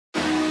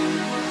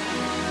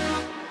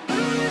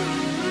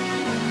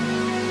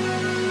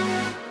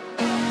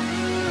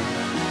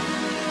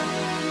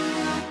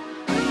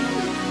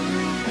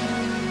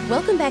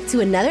Welcome back to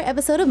another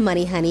episode of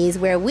Money Honeys,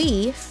 where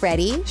we,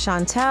 Freddie,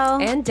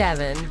 Chantel, and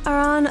Devin, are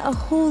on a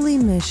holy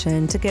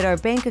mission to get our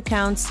bank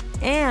accounts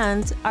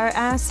and our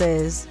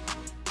asses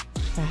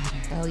fatter.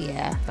 Oh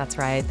yeah, that's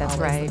right, that's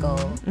always right. the goal.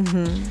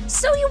 Mm-hmm.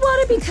 So you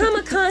want to become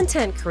a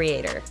content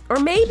creator, or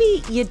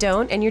maybe you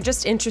don't and you're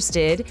just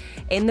interested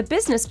in the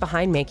business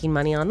behind making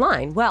money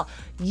online. Well,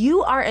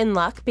 you are in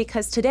luck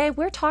because today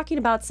we're talking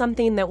about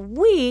something that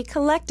we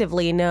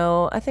collectively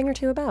know a thing or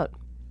two about.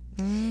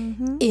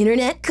 Mm-hmm.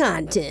 Internet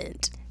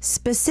content.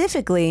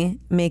 Specifically,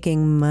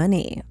 making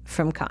money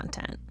from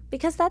content.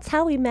 Because that's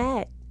how we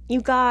met.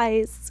 You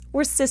guys,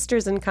 we're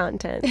sisters in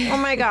content. Oh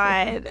my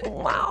God.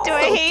 Wow. Do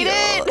I hate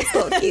it?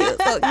 So cute.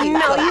 So cute.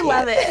 No, you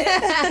love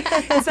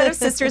it. Instead of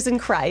sisters in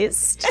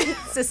Christ,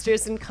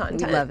 sisters in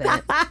content. We love it.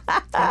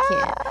 I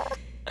can't.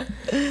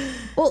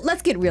 Well,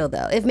 let's get real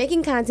though. If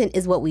making content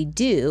is what we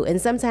do, and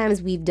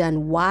sometimes we've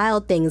done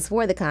wild things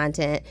for the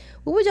content,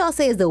 what would y'all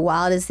say is the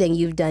wildest thing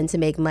you've done to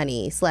make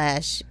money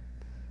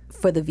 /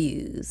 for the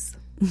views?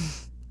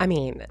 I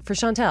mean, for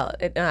Chantel,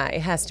 it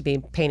has to be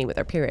painting with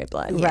her period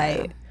blood. Yeah.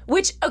 Right.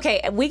 Which,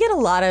 okay, we get a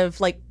lot of,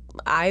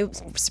 I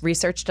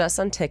researched us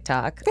on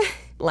TikTok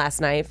last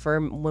night for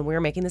when we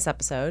were making this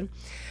episode.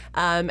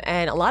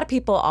 And a lot of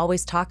people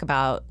always talk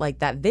about,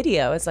 that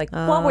video. It's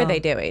what were they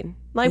doing?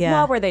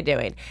 What were they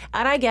doing?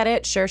 And I get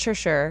it.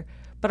 Sure.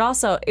 But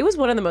also, it was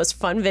one of the most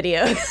fun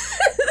videos.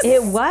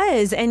 It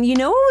was. And you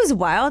know what was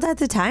wild at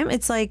the time?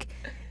 It's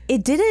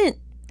it didn't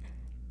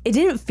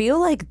feel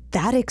like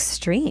that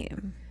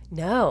extreme.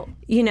 No.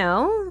 You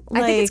know?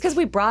 I think it's because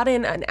we brought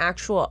in an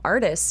actual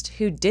artist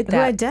who did that.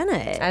 Who had done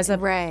it. As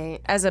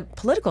a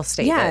political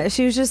statement. Yeah,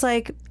 she was just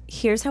like,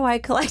 here's how I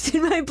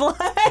collected my blood.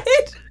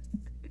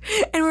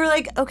 And we were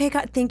like, okay,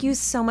 God, thank you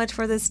so much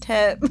for this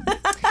tip.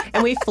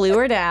 And we flew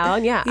her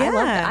down. Yeah.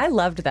 I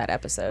loved that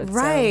episode.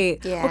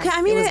 Right. So, yeah, okay,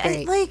 I mean,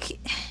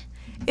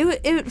 it was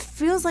it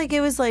feels like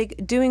it was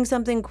doing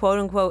something quote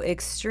unquote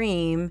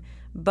extreme,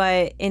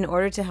 but in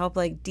order to help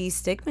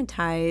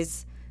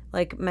destigmatize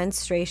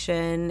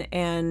menstruation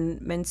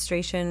and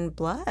menstruation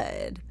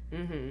blood.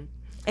 Mm-hmm.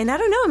 And I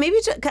don't know, maybe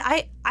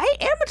I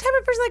am a type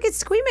of person that gets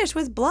squeamish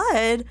with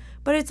blood,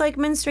 but it's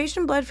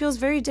menstruation blood feels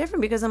very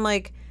different because I'm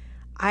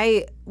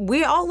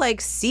we all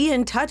see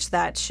and touch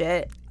that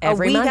shit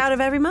every week month. out of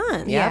every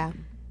month. Yeah.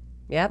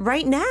 Yep.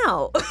 Right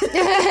now.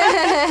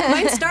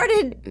 Mine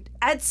started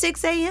at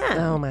 6 a.m.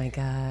 Oh my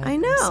God. I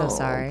know. I'm so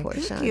sorry. Poor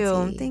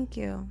Thank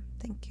you.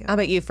 How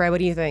about you, Fred? What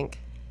do you think?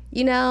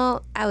 You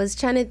know, I was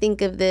trying to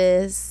think of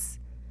this.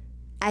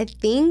 I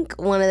think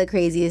one of the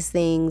craziest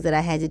things that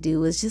I had to do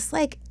was just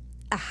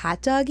a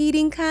hot dog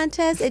eating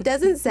contest. It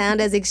doesn't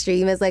sound as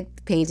extreme as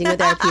painting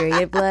with our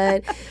period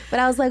blood, but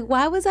I was like,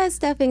 why was I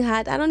stuffing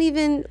hot? I don't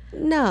even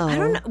know. I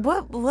don't know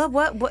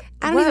what.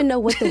 I don't even know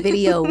what the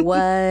video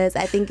was.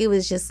 I think it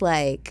was just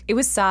it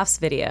was Soft's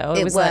video.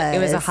 It was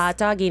a hot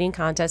dog eating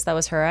contest. That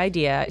was her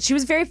idea. She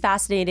was very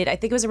fascinated. I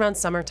think it was around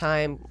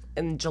summertime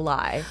in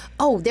July.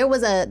 Oh, there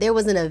was an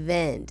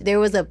event. There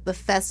was a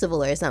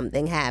festival or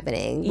something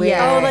happening.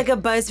 Where, Oh, a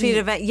BuzzFeed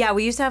event. Yeah,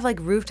 we used to have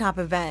rooftop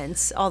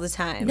events all the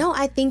time. No,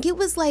 I think it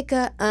was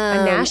a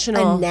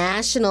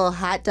national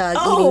hot dog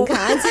eating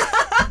contest.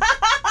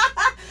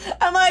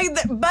 I'm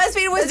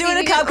BuzzFeed was doing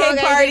a cupcake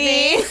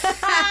party.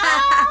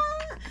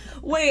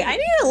 Wait, I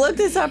need to look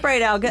this up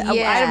right now.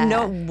 Yeah. I don't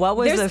know what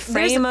was the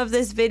frame of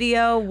this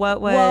video.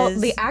 What was? Well,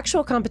 the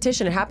actual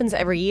competition, it happens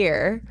every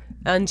year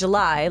on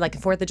July,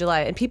 4th of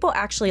July, and people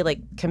actually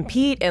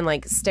compete and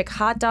stick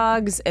hot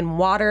dogs in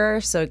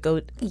water so it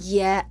goes.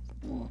 Yeah.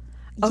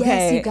 Okay.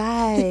 Yes, you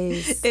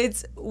guys.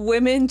 It's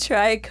Women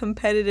Try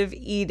Competitive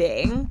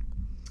Eating.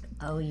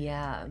 Oh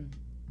yeah.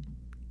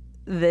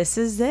 This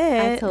is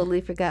it. I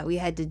totally forgot we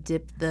had to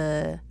dip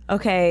the.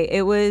 Okay,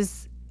 it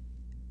was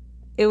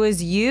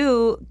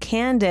you,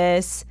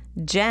 Candace,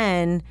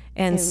 Jen,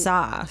 and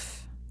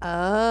Saf.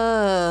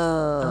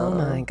 Oh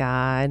my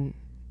God.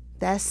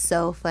 That's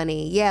so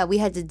funny. Yeah, we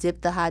had to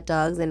dip the hot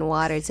dogs in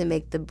water to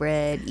make the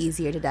bread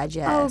easier to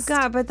digest. Oh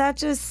God, but that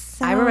just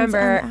sounds I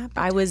remember unappetizing.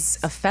 I was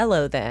a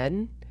fellow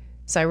then,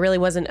 so I really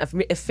wasn't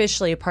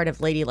officially a part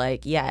of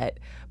Ladylike yet.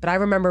 But I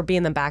remember being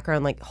in the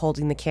background,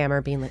 holding the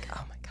camera, being like,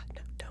 "Oh my God,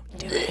 no, don't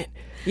do it."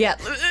 Yeah,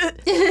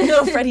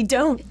 no, Freddie,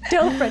 don't,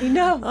 Freddie,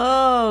 no.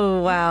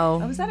 Oh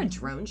wow. Oh, was that a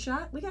drone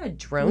shot? We got a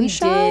drone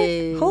shot.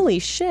 did. Holy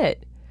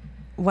shit!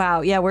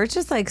 Wow. Yeah, we're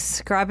just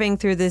scrubbing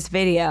through this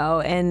video,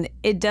 and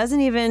it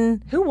doesn't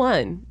even. Who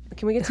won?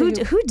 Can we get to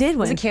Who did win?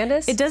 Was it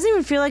Candace? It doesn't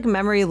even feel like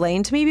memory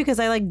lane to me because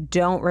I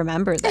don't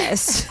remember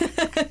this.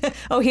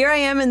 Oh, here I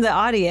am in the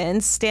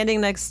audience standing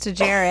next to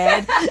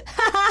Jared.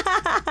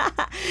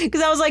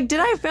 Because I was like, did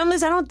I film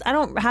this? I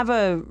don't have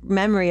a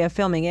memory of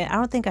filming it. I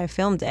don't think I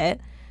filmed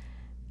it.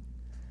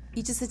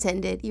 You just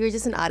attended. You were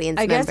just an audience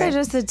I member. guess I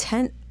just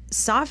attend.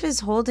 Saf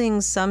is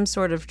holding some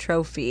sort of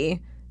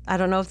trophy. I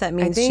don't know if that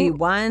means she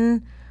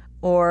won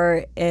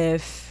or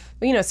if.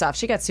 Well, Saf,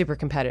 she got super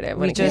competitive.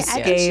 When We just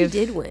I gave. think she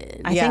did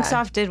win. I think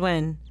Saf did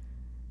win.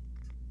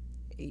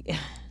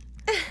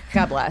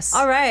 God bless.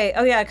 All right.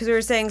 Oh yeah, because we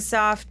were saying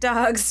soft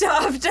dog,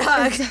 soft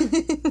dog.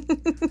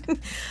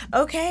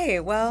 Okay,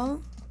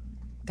 well,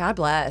 God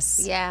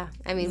bless. Yeah,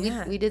 I mean,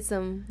 Yeah. we did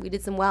some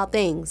wild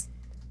things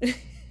Back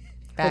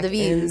for the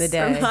views. in the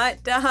from day.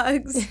 hot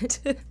dogs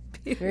to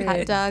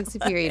Hot dogs to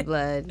period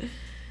blood.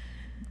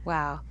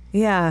 Wow.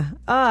 Yeah.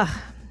 All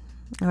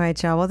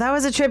right, y'all. Well, that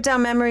was a trip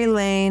down memory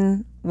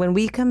lane. When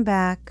we come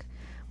back,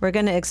 we're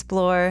going to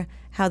explore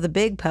how the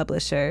big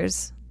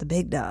publishers, the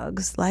big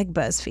dogs like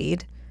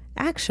BuzzFeed,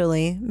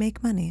 actually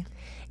make money.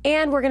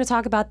 And we're going to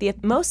talk about the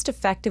most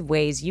effective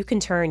ways you can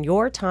turn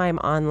your time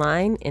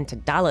online into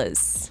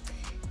dollars.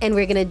 And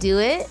we're going to do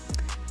it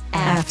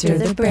after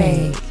the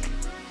break.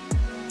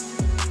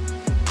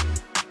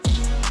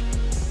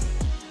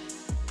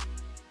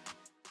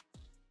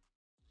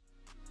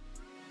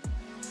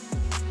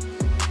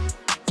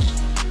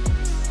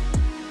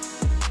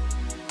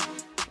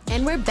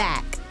 And we're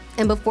back.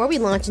 And before we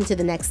launch into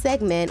the next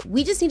segment,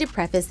 we just need to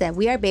preface that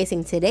we are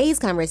basing today's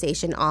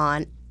conversation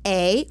on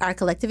A, our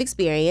collective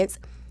experience,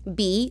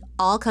 B,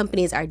 all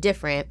companies are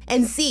different,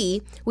 and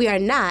C, we are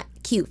not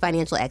cute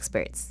financial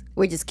experts.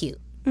 We're just cute.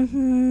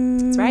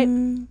 That's right.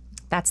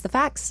 That's the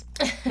facts.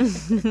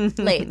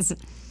 Lades.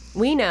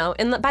 We know,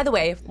 and by the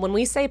way, when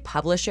we say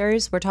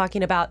publishers, we're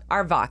talking about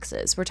our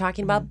Voxes. We're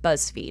talking about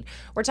BuzzFeed.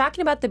 We're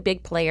talking about the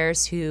big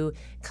players who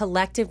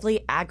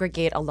collectively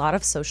aggregate a lot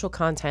of social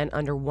content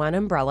under one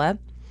umbrella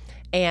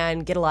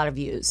and get a lot of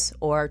views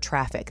or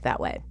traffic that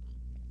way.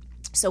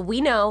 So we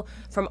know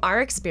from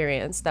our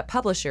experience that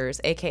publishers,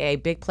 aka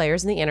big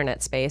players in the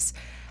internet space,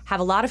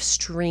 have a lot of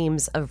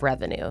streams of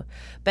revenue.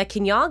 But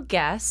can y'all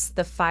guess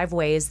the 5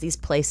 ways these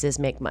places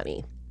make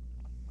money?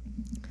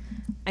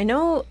 I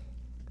know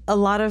a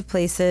lot of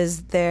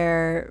places,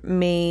 their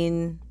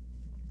main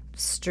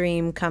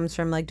stream comes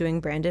from like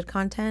doing branded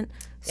content.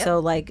 So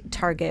like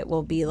Target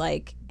will be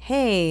like,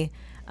 hey,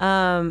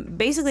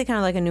 basically kind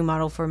of like a new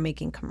model for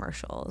making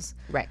commercials.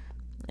 Right.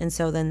 And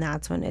so then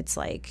that's when it's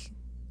like,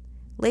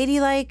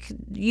 Ladylike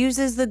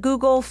uses the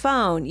Google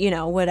phone, you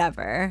know,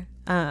 whatever.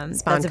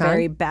 That's a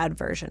very bad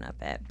version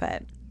of it,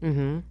 but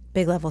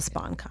big level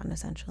SpawnCon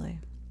essentially.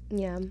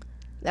 Yeah.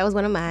 That was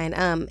one of mine.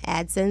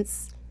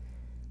 AdSense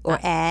or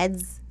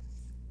ads.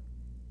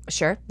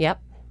 Sure. Yep.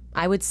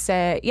 I would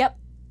say, yep.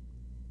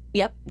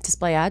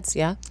 Display ads.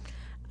 Yeah.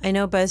 I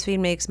know BuzzFeed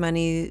makes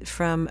money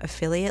from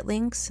affiliate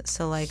links.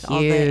 So like all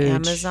the Huge.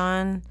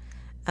 Amazon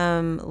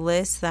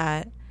lists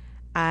that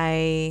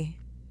I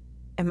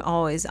am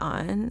always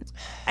on.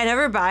 I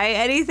never buy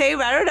anything,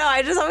 but I don't know.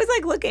 I just always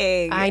like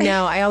looking. I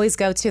know. I always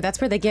go to.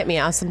 That's where they get me.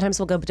 Sometimes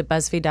we'll go to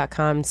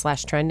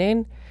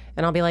BuzzFeed.com/trending,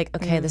 and I'll be like,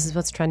 okay, this is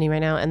what's trending right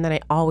now. And then I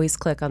always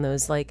click on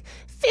those like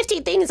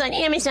 50 things on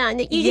Amazon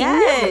that you didn't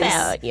know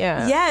about.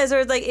 Yeah. Yes, or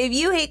it's like, if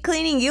you hate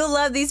cleaning, you'll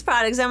love these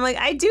products. I'm like,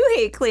 I do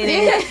hate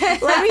cleaning.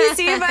 Let me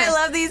see if I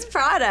love these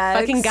products.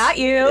 Fucking got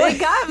you. It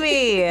got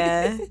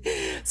me.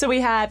 So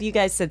we have, you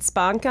guys said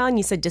SpawnCon,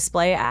 you said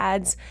display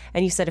ads,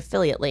 and you said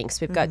affiliate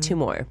links. We've got 2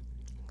 more.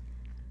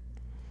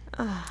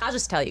 I'll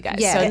just tell you guys.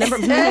 Yeah. So at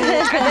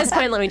this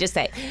point, let me just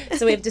say.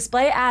 So we have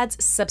display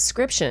ads,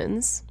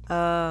 subscriptions,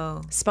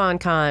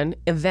 SpawnCon,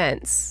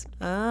 events,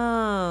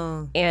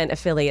 and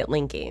affiliate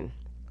linking.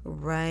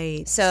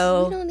 Right.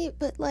 So You don't need,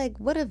 but like,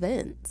 what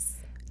events?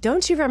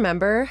 don't you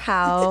remember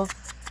how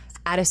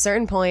at a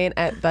certain point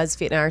at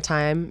BuzzFeed in our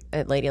time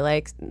at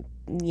Ladylike,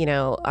 you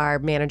know, our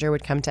manager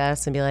would come to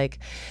us and be like,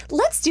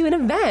 let's do an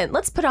event.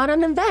 Let's put on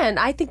an event.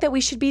 I think that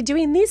we should be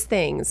doing these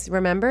things.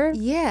 Remember?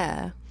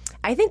 Yeah.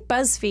 I think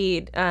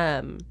BuzzFeed,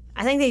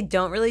 I think they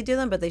don't really do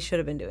them, but they should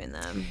have been doing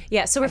them.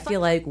 yeah, so I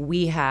feel like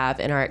we have,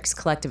 in our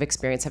collective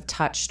experience, have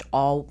touched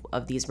all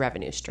of these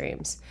revenue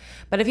streams.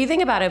 But if you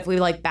think about it, if we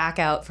like back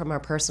out from our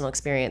personal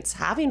experience,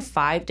 having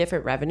 5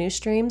 different revenue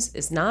streams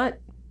is not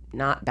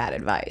bad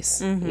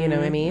advice. You know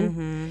what I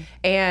mean?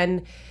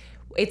 And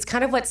it's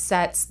kind of what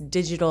sets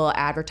digital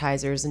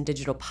advertisers and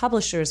digital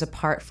publishers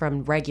apart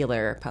from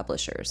regular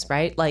publishers,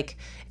 right? Like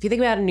if you think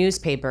about a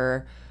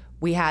newspaper,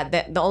 we had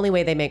that the only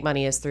way they make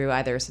money is through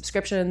either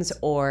subscriptions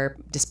or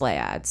display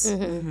ads.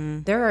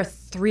 There are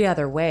 3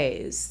 other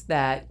ways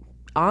that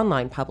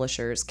online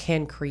publishers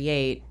can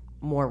create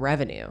more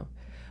revenue,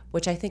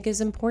 which I think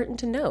is important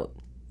to note.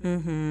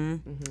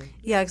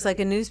 Yeah, because like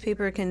a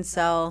newspaper can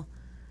sell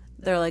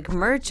their like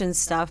merch and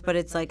stuff, but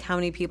it's like how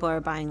many people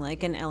are buying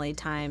like an LA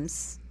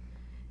Times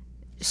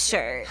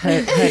shirt?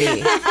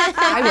 Hoodie.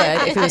 I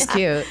would if it was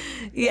cute,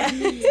 Yeah.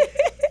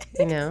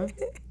 you know?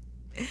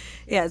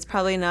 Yeah, it's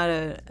probably not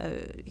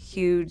a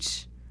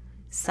huge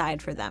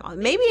side for them.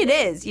 Maybe it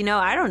is, you know,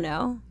 I don't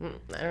know.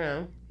 I don't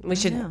know. We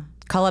should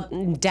call up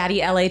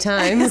Daddy LA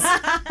Times.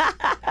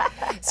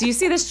 So you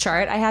see this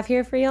chart I have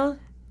here for y'all?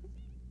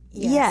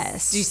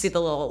 Yes. Do you see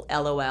the little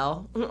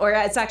LOL? Or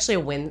it's actually a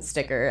win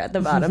sticker at the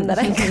bottom that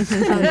I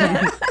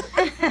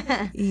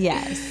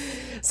Yes.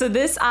 So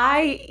this,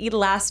 I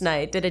last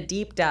night did a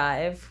deep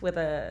dive with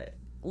a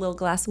little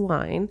glass of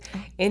wine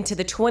into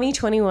the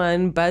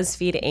 2021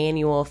 BuzzFeed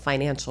annual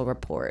financial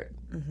report.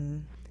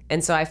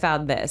 And so I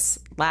found this.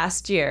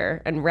 Last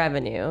year in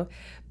revenue,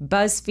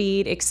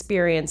 BuzzFeed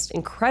experienced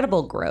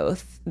incredible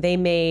growth. They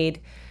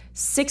made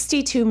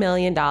 $62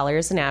 million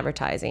in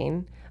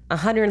advertising,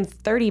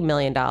 $130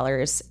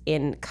 million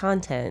in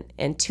content,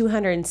 and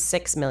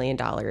 $206 million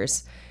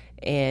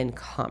in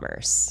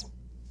commerce.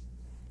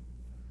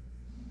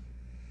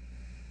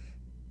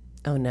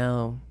 Oh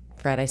no,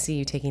 Fred, I see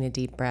you taking a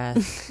deep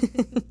breath.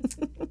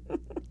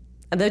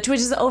 Which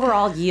is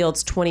overall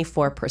yields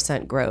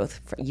 24%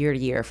 growth year to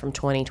year from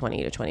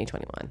 2020 to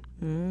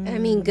 2021. I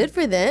mean, good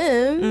for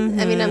them.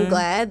 I mean, I'm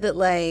glad that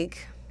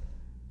like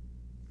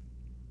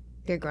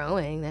they're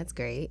growing. That's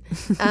great.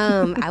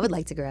 I would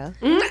like to grow.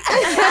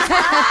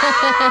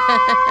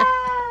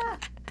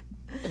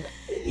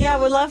 Yeah, I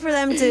would love for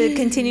them to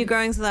continue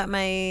growing so that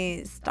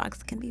my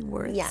stocks can be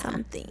worth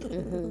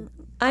something.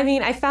 I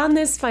mean, I found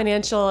this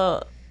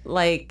financial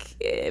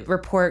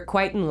report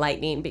quite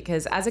enlightening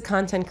because as a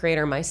content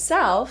creator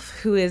myself,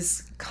 who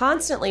is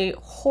constantly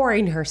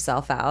whoring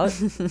herself out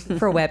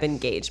for web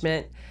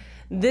engagement,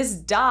 this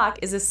doc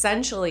is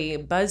essentially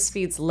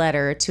BuzzFeed's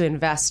letter to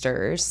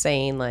investors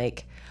saying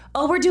like,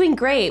 oh, we're doing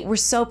great, we're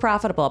so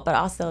profitable, but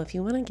also if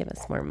you want to give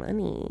us more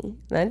money,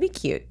 that'd be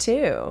cute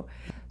too.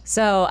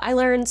 So I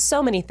learned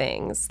so many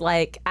things.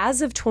 Like,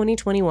 as of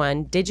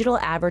 2021, digital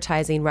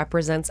advertising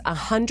represents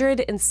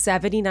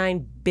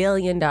 $179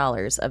 billion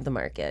of the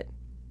market.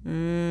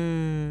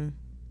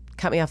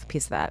 Cut me off a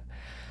piece of that.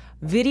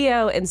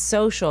 Video and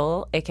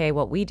social, aka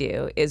what we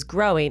do, is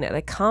growing at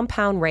a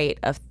compound rate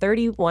of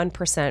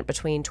 31%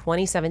 between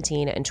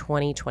 2017 and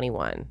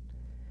 2021.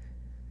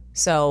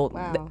 So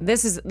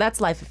that's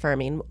life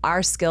affirming.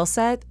 Our skill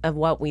set of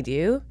what we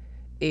do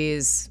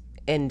is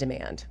in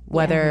demand,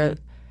 whether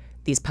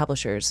these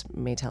publishers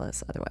may tell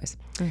us otherwise.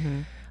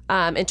 In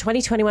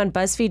 2021,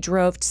 BuzzFeed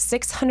drove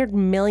 $600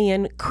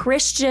 million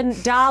Christian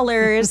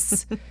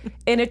dollars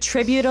in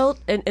attributable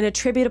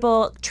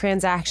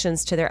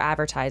transactions to their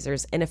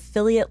advertisers in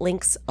affiliate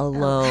links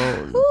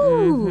alone.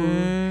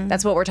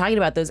 That's what we're talking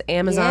about, those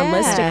Amazon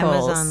listicles.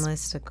 Amazon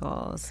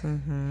listicles.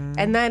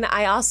 And then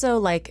I also,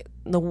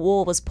 the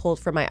wool was pulled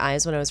from my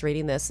eyes when I was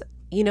reading this.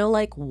 You know,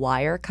 like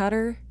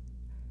Wirecutter?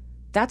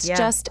 That's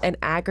just an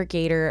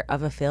aggregator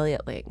of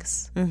affiliate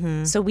links.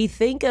 So we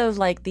think of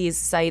these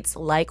sites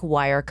like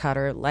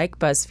Wirecutter, like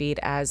BuzzFeed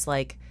as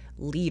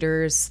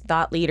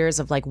thought leaders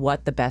of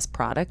what the best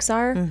products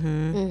are.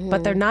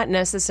 But they're not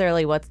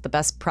necessarily what's the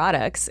best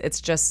products. It's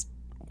just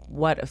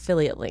what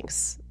affiliate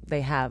links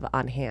they have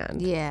on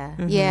hand.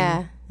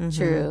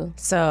 True.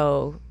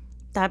 So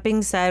that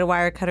being said,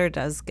 Wirecutter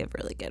does give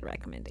really good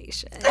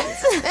recommendations. You're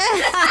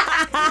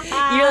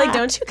like,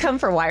 don't you come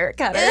for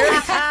Wirecutter?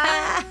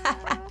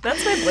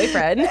 That's my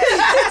boyfriend.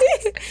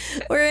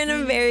 We're in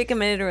a very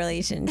committed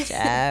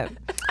relationship.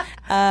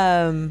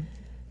 Yeah,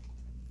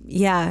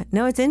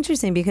 no, it's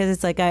interesting because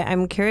it's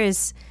I'm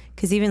curious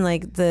because even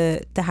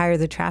the higher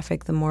the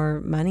traffic, the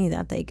more money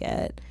that they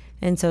get.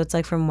 And so it's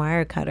from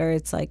Wirecutter,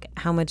 it's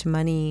how much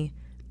money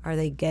are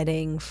they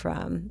getting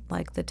from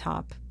the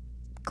top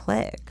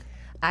click?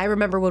 I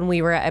remember when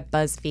we were at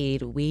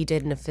BuzzFeed, we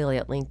did an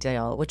affiliate link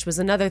deal, which was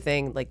another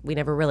thing. We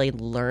never really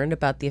learned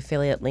about the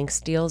affiliate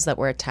links deals that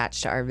were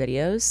attached to our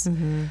videos,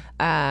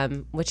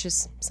 which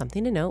is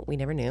something to note. We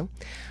never knew.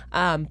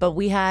 But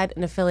we had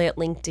an affiliate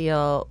link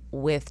deal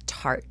with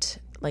Tarte,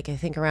 I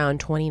think around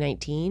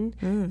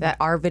 2019, that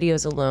our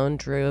videos alone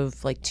drove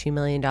 $2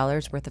 million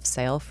worth of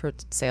sales for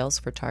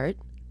Tarte.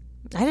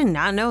 I did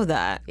not know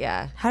that.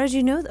 Yeah. How did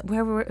you know that?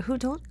 Who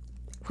told?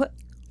 What?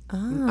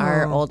 Oh.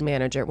 Our old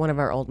manager, one of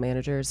our old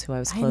managers who I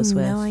was close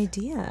with. I had no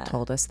idea.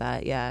 Told us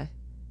that, yeah.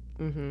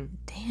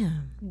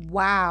 Damn.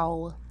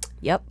 Wow.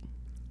 Yep.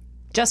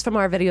 Just from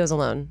our videos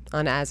alone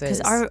on As Is.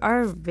 Because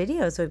our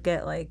videos would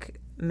get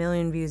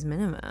million views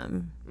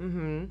minimum.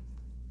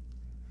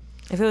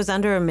 If it was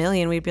under 1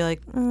 million, we'd be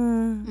like,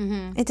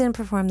 it didn't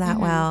perform that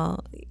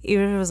well.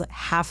 Even if it was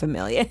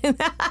 500,000.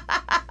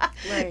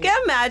 Can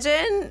you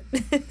imagine?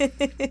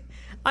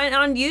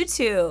 On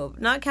YouTube,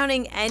 not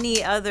counting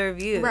any other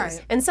views.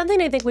 Right. And something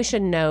I think we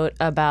should note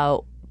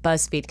about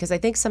BuzzFeed, because I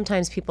think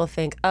sometimes people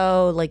think,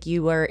 oh,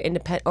 you were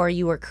independent or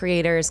you were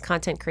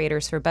content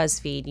creators for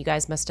BuzzFeed. You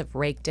guys must have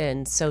raked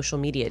in social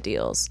media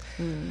deals,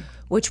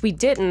 which we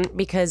didn't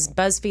because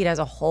BuzzFeed as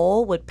a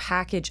whole would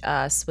package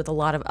us with a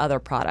lot of other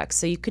products.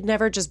 So you could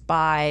never just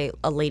buy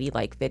a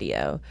ladylike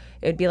video.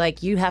 It would be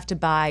you have to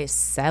buy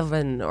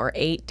 7 or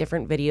 8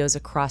 different videos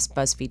across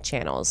BuzzFeed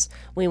channels.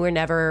 We were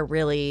never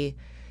really...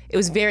 It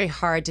was very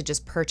hard to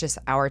just purchase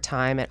our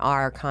time and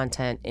our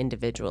content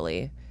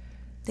individually.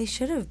 They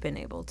should have been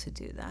able to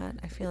do that.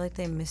 I feel like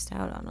they missed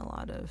out on a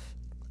lot of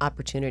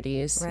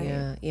opportunities.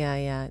 Right.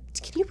 Yeah.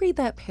 Can you read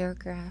that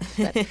paragraph?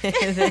 That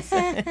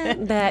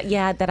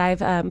I've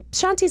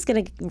Shanti's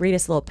gonna read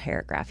us a little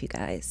paragraph, you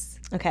guys.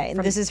 Okay, and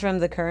this is from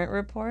the current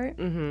report.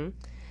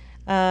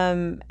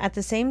 At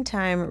the same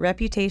time,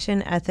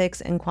 reputation,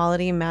 ethics, and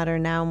quality matter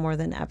now more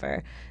than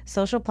ever.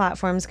 Social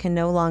platforms can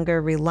no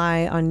longer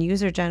rely on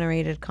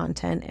user-generated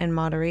content and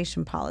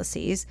moderation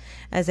policies,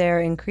 as they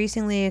are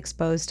increasingly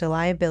exposed to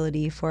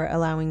liability for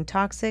allowing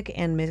toxic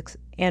and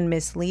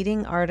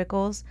misleading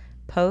articles,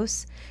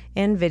 posts,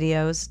 and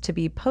videos to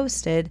be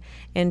posted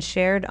and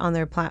shared on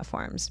their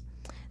platforms.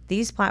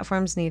 These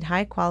platforms need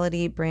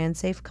high-quality,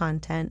 brand-safe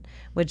content,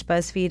 which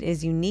Buzzfeed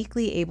is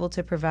uniquely able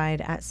to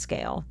provide at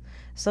scale.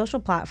 Social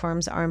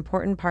platforms are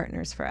important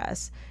partners for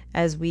us,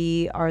 as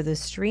we are the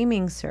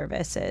streaming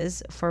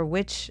services for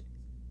which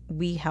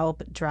we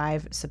help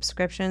drive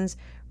subscriptions,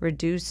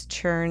 reduce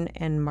churn,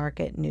 and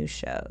market new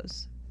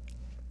shows.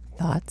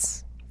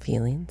 Thoughts?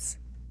 Feelings?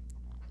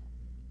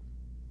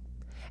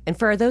 And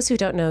for those who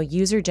don't know,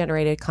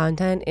 user-generated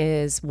content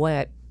is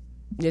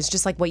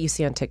just like what you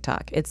see on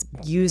TikTok. It's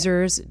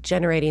users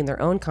generating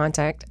their own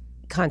content,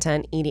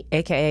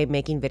 aka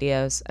making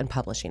videos and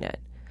publishing it.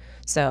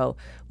 So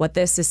what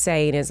this is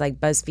saying is like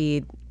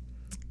BuzzFeed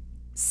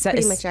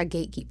pretty much our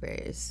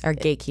gatekeepers. Our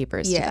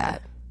gatekeepers to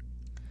that.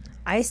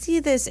 I see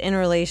this in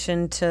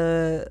relation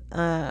to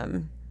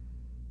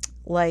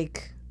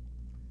like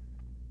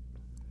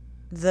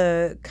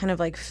the kind of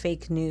like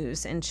fake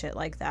news and shit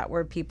like that,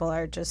 where people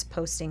are just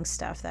posting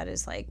stuff that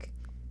is like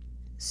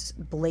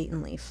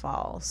blatantly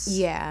false.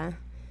 Yeah.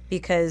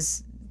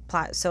 Because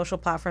social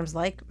platforms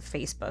like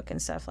Facebook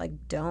and stuff like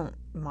don't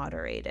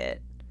moderate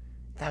it.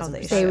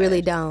 They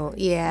really don't.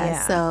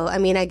 Yeah. So, I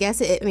mean, I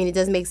guess it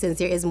does make sense.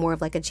 There is more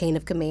of like a chain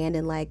of command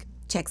and like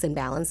checks and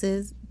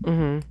balances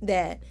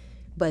that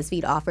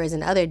BuzzFeed offers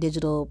and other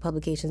digital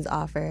publications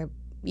offer,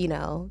 you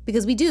know,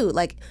 because we do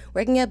like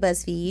working at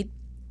BuzzFeed.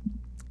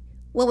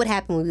 What would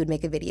happen when we would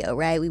make a video,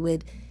 right? We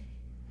would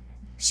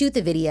shoot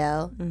the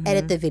video,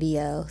 edit the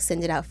video,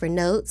 send it out for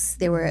notes.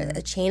 There were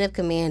a chain of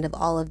command of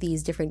all of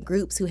these different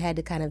groups who had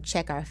to kind of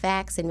check our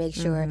facts and make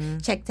sure,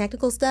 check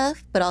technical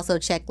stuff, but also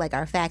check like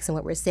our facts and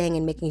what we're saying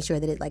and making sure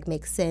that it like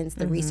makes sense.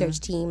 The research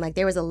team, like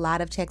there was a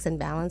lot of checks and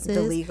balances.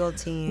 The legal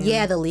team.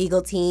 Yeah, the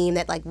legal team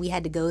that like we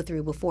had to go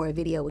through before a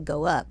video would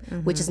go up,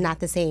 which is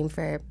not the same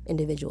for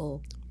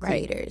individual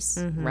creators.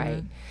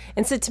 Right.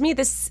 And so to me,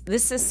 this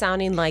is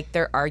sounding like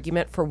their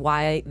argument for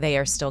why they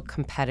are still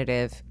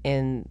competitive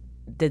in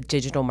the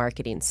digital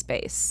marketing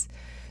space.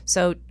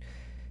 So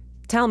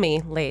tell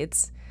me,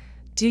 Lades,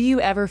 do you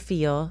ever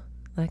feel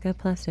like a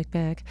plastic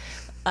bag?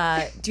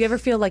 Do you ever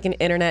feel like an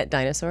internet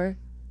dinosaur?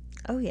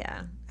 Oh,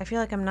 yeah. I feel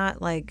like I'm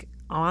not like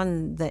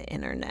on the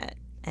internet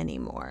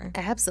anymore.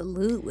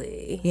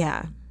 Absolutely.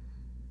 Yeah.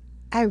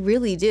 I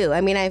really do.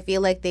 I mean, I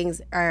feel like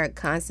things are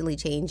constantly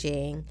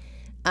changing.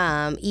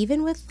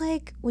 Even with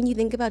like when you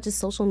think about just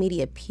social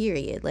media,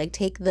 period. Like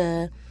take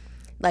the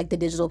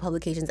digital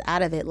publications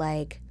out of it,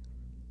 like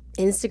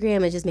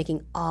Instagram is just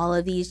making all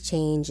of these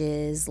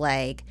changes.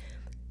 Like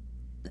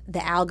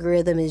the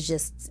algorithm is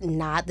just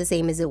not the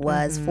same as it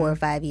was 4 or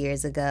 5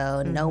 years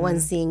ago. No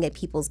one's seeing it,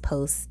 people's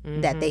posts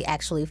that they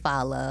actually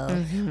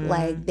follow.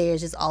 Like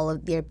there's just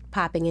they're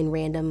popping in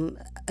random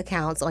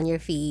accounts on your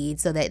feed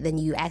so that then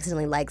you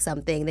accidentally like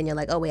something. Then you're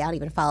like, oh wait, I don't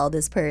even follow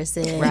this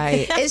person.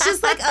 Right. It's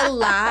just like a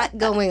lot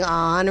going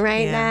on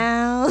right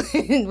now,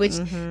 which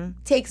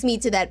takes me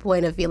to that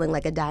point of feeling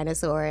like a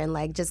dinosaur and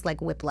like just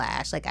like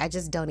whiplash. Like I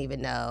just don't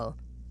even know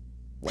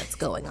what's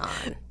going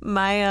on.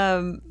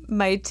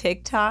 My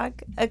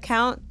TikTok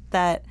account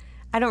that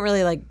I don't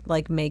really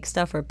like make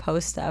stuff or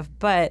post stuff,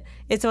 but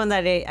it's one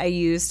that I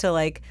use to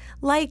like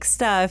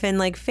stuff and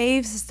like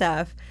fave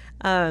stuff.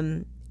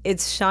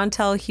 It's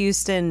Chantel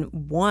Houston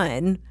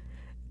 1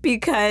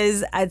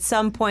 because at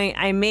some point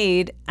I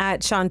made at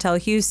Chantel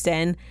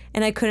Houston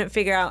and I couldn't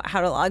figure out how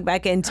to log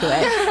back into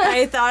it.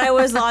 I thought I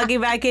was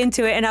logging back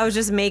into it and I was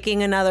just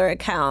making another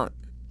account.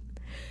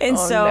 And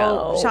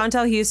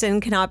Chantel Houston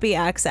cannot be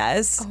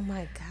accessed. Oh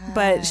my God.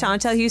 But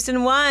Chantel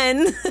Houston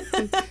 1.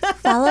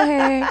 Follow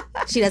her.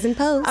 She doesn't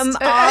post. I'm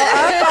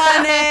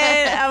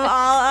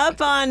all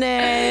up on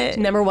it.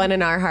 Number one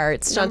in our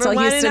hearts. Chantel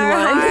Houston 1.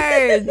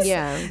 Hearts.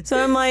 Yeah.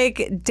 So I'm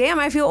like, damn,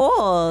 I feel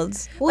old.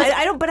 Well,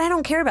 I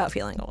don't care about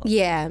feeling old.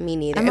 Yeah, me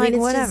neither. I'm like, it's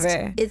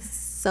whatever.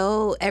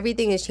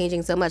 Everything is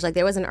changing so much. Like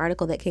there was an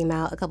article that came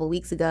out a couple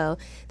weeks ago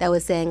that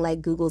was saying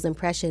like Google's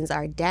impressions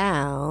are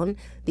down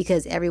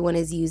because everyone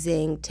is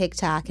using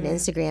TikTok and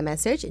Instagram as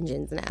search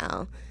engines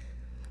now.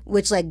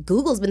 Which like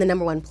Google's been the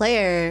number one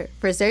player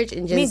for search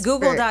engines. You mean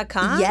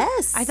Google.com?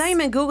 Yes. I thought you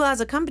meant Google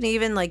as a company,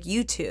 even like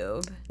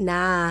YouTube.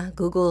 Nah,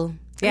 Google.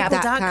 Yeah,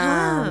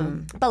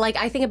 Google.com. But like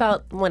I think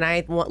about when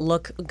I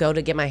go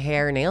to get my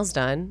hair or nails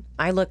done,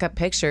 I look up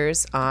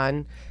pictures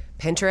on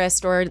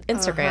Pinterest or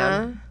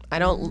Instagram. I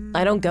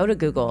don't go to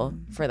Google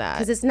for that.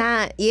 Because it's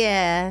not,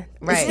 right.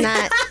 It's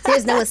not,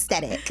 there's no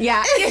aesthetic.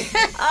 Yeah.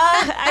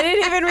 I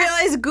didn't even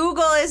realize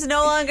Google is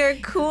no longer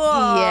cool.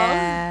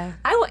 Yeah.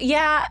 I don't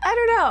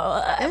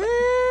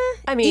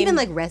know. I mean, even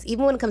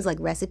when it comes to like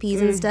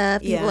recipes and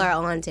stuff, people are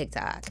on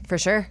TikTok. for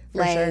sure.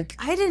 For sure.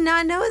 I did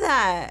not know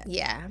that.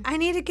 Yeah. I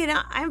need to get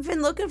out. I've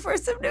been looking for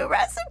some new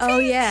recipes. Oh,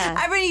 yeah.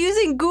 I've been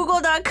using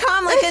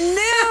google.com like a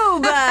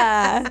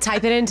noob.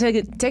 Type it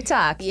into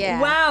TikTok.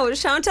 Yeah. Wow,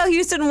 Chantel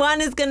Houston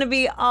 1 is going to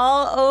be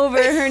all over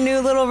her new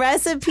little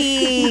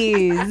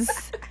recipes.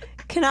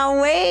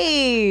 Cannot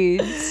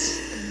wait.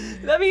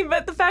 I mean,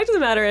 but the fact of the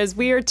matter is,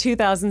 we are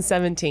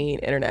 2017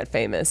 internet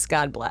famous.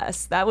 God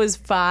bless. That was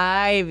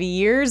 5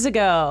 years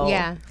ago.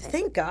 Yeah.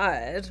 Thank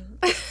God.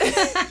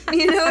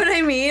 You know what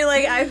I mean?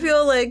 Like, I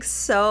feel like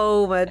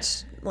so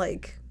much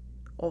like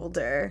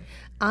older.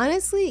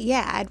 Honestly,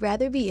 yeah, I'd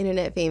rather be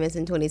internet famous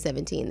in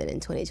 2017 than in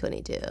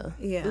 2022.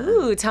 Yeah.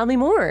 Ooh, tell me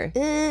more.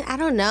 I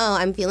don't know.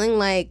 I'm feeling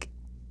like,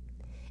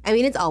 I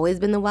mean, it's always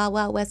been the wild,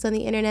 wild west on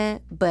the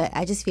internet, but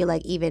I just feel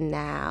like even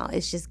now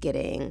it's just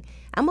getting,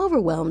 I'm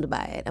overwhelmed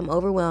by it. I'm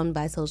overwhelmed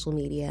by social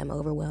media. I'm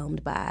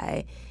overwhelmed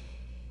by,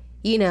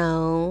 you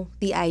know,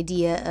 the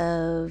idea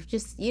of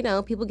just, you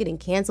know, people getting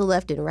canceled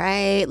left and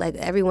right. Like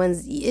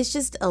it's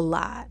just a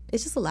lot.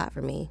 It's just a lot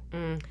for me.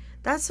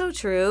 That's so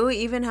true.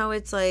 Even how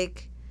it's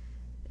like,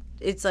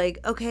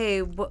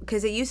 okay,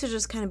 because it used to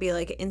just kind of be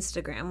like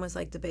Instagram was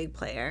like the big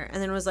player,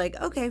 and then it was like,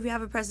 okay, if you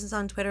have a presence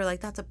on Twitter, like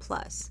that's a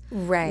plus,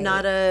 Right.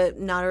 Not a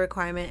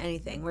requirement,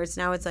 anything. Whereas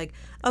now it's like,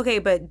 okay,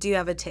 but do you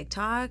have a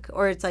TikTok?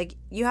 Or it's like,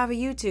 you have a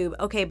YouTube,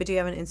 okay, but do you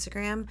have an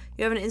Instagram?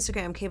 You have an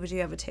Instagram, okay, but do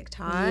you have a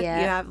TikTok?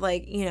 Yeah. You have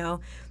like, you know,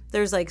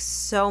 there's like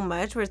so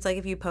much where it's like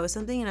if you post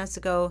something, it has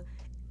to go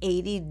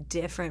 80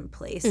 different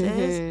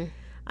places.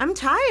 I'm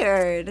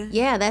tired.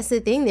 Yeah, that's the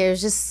thing.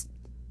 There's just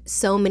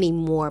so many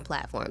more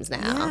platforms now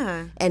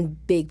Yeah.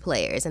 and big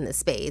players in the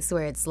space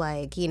where it's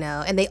like, you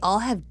know, and they all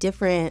have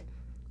different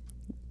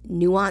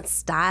nuanced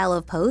style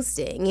of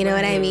posting. You know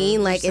what I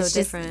mean? Like, They're it's so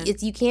just,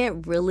 different. you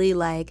can't really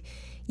like,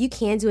 you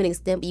can to an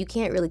extent, but you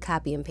can't really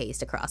copy and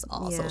paste across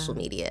all social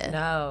media.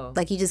 No.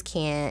 Like, you just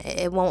can't.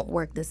 It won't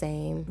work the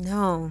same.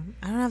 No,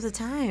 I don't have the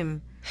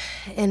time.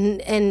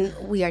 And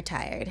we are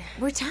tired.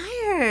 We're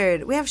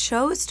tired. We have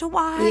shows to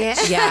watch. Yeah.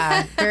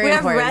 Yeah, very We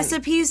have important.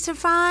 recipes to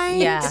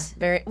find. Yeah,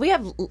 very. We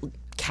have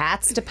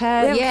cats to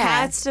pet. We have Yeah.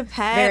 cats to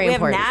pet. Very we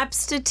important. have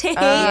naps to take.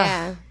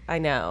 Yeah. I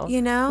know.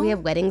 You know? We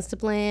have weddings to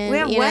plan. We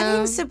have you know?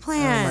 weddings to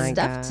plan. my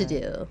Stuff to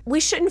do. We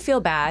shouldn't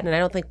feel bad, and I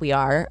don't think we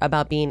are,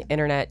 about being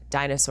internet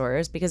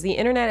dinosaurs, because the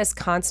internet is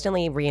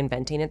constantly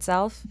reinventing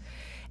itself.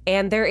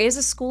 And there is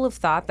a school of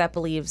thought that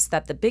believes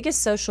that the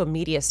biggest social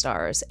media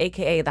stars,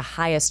 aka the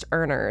highest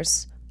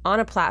earners on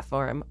a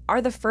platform,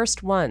 are the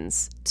first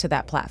ones to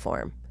that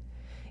platform.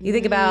 You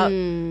think about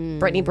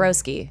Brittany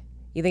Broski.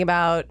 You think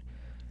about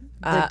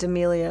The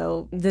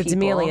D'Amelio the people.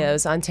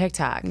 D'Amelios on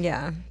TikTok.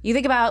 Yeah. You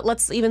think about,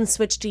 let's even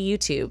switch to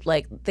YouTube.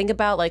 Like, think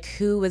about like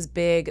who was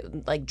big,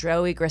 like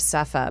Joey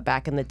Graceffa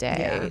back in the day,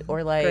 Yeah.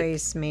 or like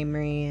Grace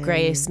Mamrie. and,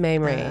 Grace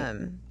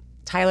Mamrie,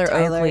 Tyler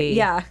Tyler. Oakley.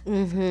 Yeah.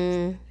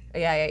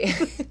 yeah.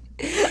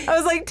 I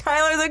was like,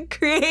 Tyler the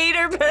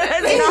creator, but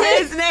that's not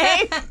his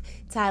name.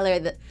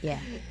 Tyler,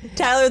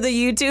 Tyler the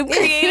YouTube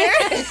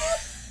creator.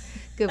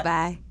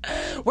 goodbye.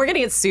 We're gonna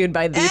get sued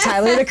by the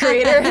Tyler the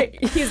Creator.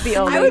 He's the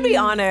only. I would be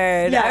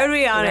honored. I would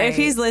be honored if right.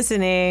 he's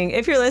listening.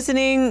 If you're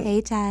listening,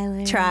 Hey,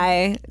 Tyler.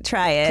 try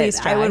it. Please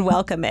try. I would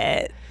welcome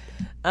it.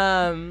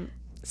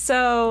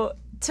 So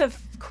to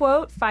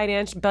quote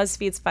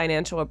BuzzFeed's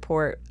financial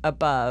report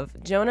above,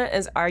 Jonah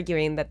is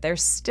arguing that they're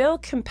still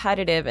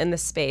competitive in the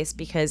space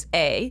because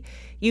A,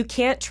 you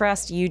can't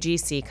trust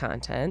UGC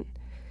content.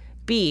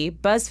 B,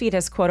 BuzzFeed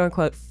has quote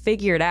unquote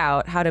figured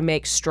out how to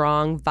make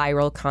strong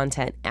viral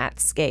content at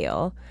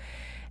scale.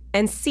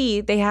 And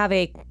C, they have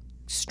a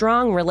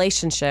strong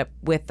relationship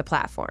with the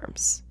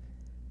platforms.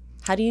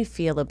 How do you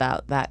feel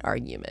about that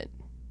argument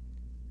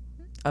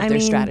of their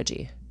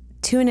strategy?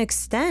 To an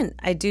extent,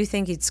 I do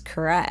think it's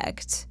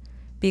correct,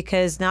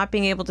 because not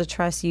being able to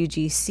trust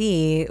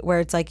UGC, where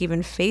it's like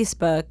even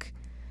Facebook,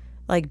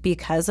 like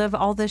because of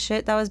all the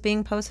shit that was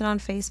being posted on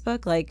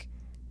Facebook, like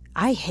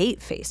I hate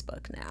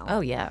Facebook now.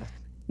 Oh, yeah.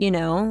 You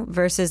know,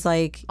 versus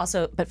like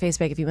Also, but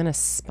Facebook, if you want to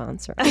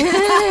sponsor.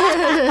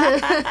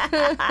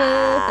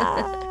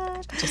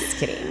 Just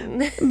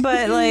kidding.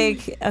 but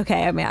like,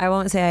 okay, I mean, I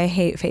won't say I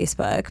hate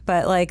Facebook,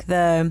 but like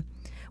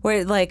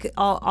where like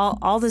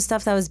all the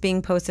stuff that was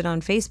being posted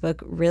on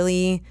Facebook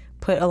really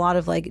put a lot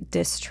of like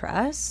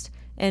distrust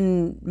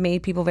and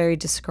made people very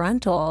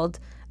disgruntled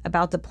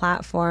about the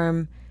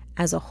platform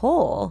as a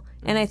whole.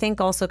 And I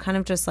think also kind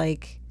of just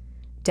like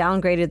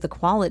downgraded the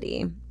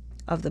quality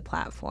of the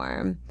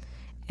platform.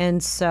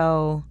 And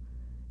so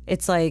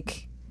it's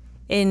like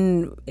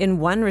in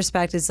one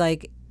respect, it's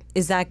like,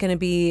 is that going to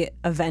be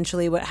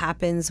eventually what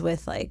happens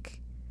with like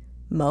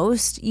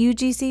most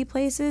UGC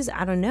places?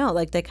 I don't know.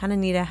 Like they kind of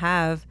need to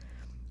have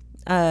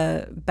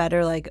a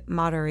better like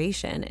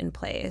moderation in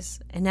place.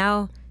 And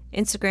now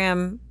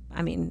Instagram,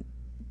 I mean,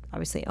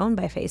 obviously owned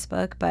by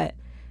Facebook, but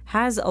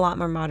has a lot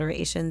more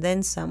moderation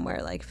than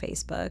somewhere like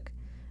Facebook,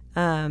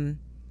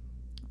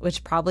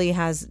 which probably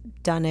has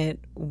done it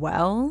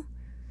well.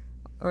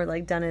 or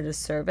like done it a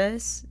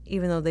service,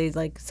 even though they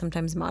like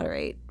sometimes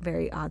moderate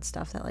very odd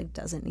stuff that like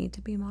doesn't need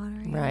to be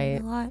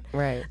moderated a lot.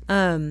 Right.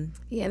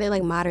 Yeah, they're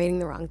like moderating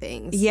the wrong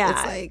things. Yeah,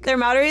 it's like they're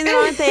moderating the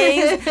wrong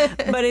things,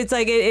 but it's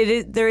like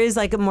there is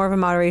like more of a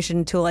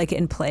moderation tool like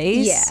in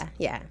place.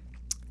 Yeah.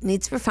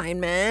 Needs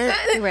refinement.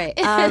 Right.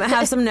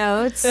 Have some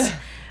notes.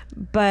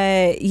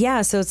 But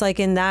yeah, so it's like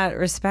in that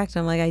respect,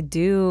 I'm like, I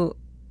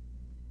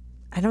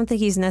don't think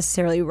he's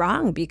necessarily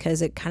wrong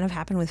because it kind of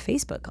happened with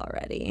Facebook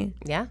already.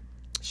 Yeah,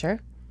 sure.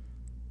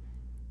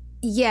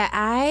 Yeah,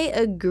 I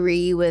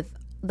agree with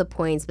the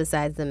points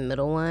besides the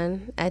middle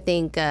one. I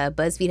think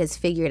BuzzFeed has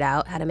figured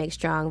out how to make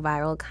strong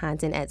viral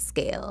content at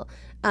scale.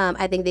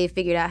 I think they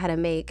figured out how to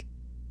make,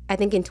 I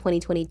think in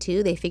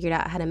 2022, they figured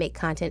out how to make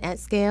content at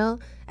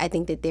scale. I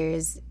think that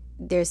there's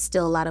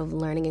still a lot of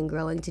learning and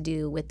growing to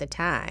do with the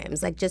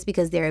times. Like, just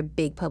because they're a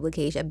big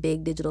publication, a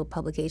big digital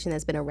publication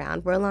that's been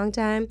around for a long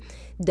time,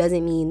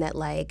 doesn't mean that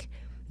like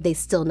they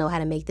still know how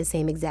to make the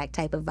same exact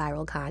type of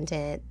viral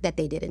content that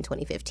they did in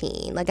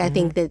 2015. Like, I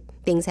think that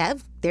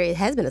it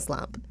has been a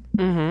slump.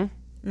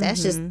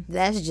 That's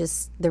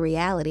just the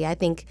reality. I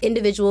think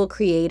individual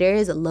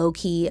creators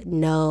low-key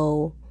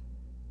know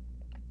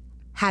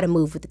how to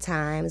move with the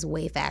times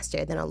way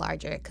faster than a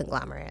larger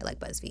conglomerate like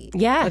BuzzFeed.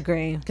 Yeah.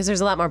 Agree. Because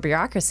there's a lot more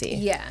bureaucracy.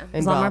 Yeah.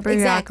 There's a lot more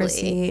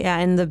bureaucracy. Exactly. Yeah,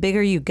 and the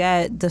bigger you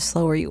get, the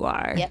slower you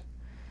are. Yep.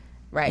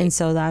 Right. And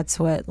so that's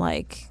what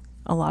like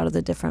a lot of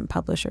the different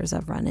publishers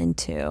have run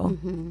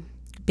into.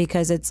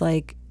 Because it's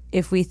like,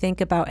 if we think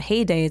about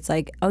heyday, it's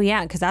like, oh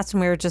yeah, because that's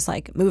when we were just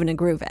like moving and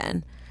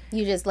grooving.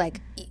 You just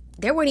like,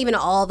 there weren't even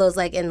all those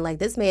like, and like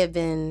this may have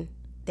been,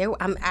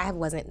 I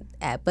wasn't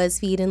at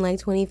BuzzFeed in like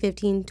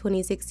 2015,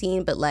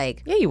 2016, but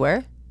like. Yeah, you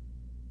were.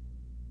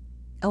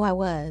 Oh, I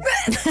was.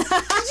 Did you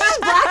just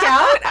black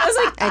out? I was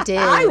like, I did.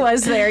 I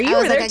was there. You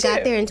were there too. I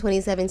got there in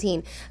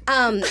 2017.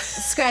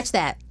 Scratch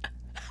that.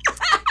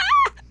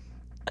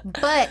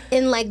 But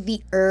in like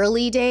the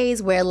early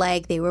days where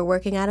like they were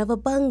working out of a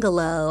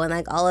bungalow and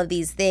like all of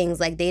these things,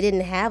 like they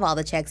didn't have all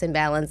the checks and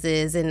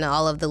balances and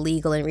all of the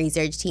legal and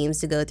research teams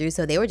to go through.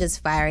 So they were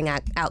just firing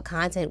out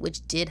content,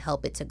 which did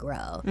help it to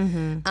grow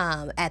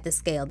at the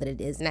scale that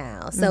it is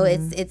now. So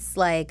it's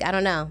like, I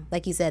don't know,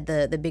 like you said,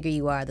 the bigger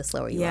you are, the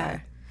slower you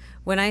are.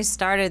 When I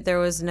started, there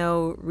was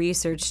no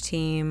research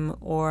team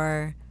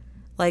or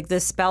like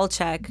the spell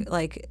check,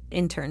 like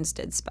interns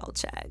did spell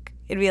check.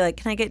 It'd be like,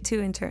 can I get 2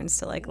 interns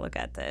to like look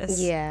at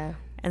this? Yeah.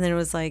 And then it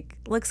was like,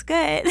 looks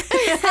good.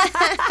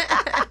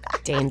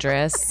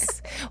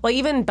 Dangerous. Well,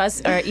 even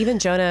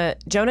Jonah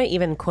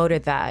even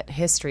quoted that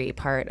history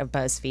part of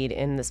BuzzFeed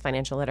in this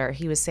financial letter.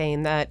 He was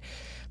saying that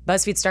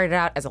BuzzFeed started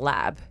out as a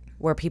lab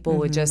where people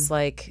would just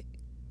like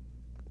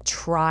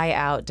try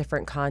out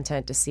different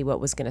content to see what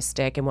was going to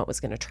stick and what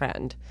was going to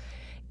trend.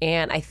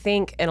 And I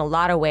think in a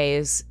lot of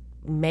ways,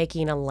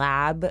 making a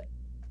lab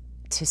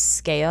to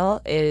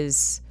scale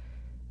is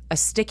a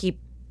sticky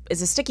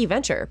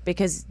venture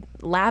because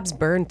labs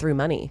burn through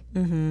money.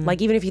 Like,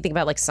 even if you think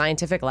about like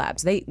scientific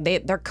labs,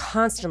 they're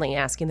constantly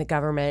asking the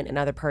government and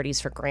other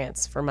parties for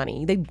grants for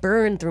money. They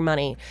burn through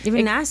money.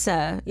 Even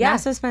NASA. Yeah.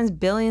 NASA spends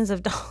billions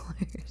of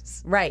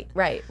dollars. Right.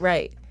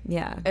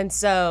 Yeah. And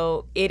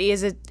so it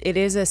is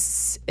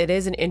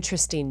an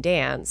interesting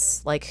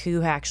dance, like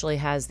who actually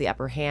has the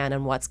upper hand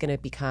on what's going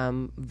to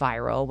become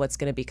viral, what's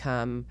going to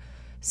become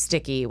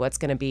sticky, what's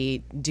going to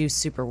do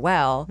super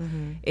well.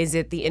 Is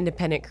it the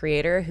independent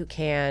creator who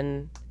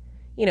can,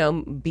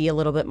 be a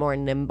little bit more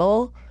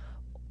nimble,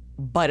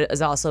 but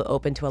is also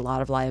open to a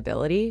lot of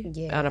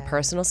liability on a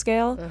personal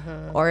scale?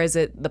 Or is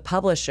it the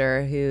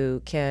publisher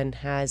who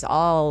has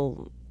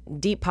all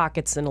deep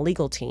pockets and a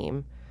legal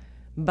team,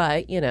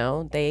 but,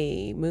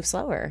 they move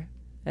slower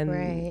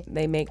and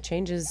they make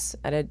changes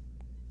at a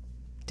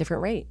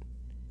different rate?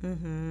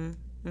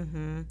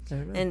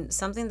 And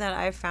something that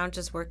I've found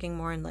just working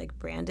more in like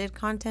branded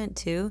content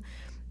too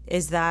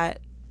is that,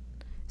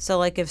 so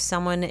like if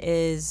someone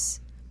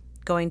is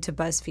going to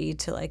BuzzFeed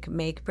to like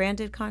make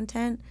branded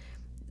content,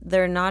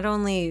 they're not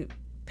only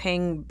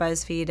paying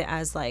BuzzFeed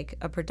as like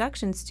a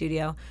production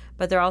studio,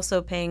 but they're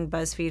also paying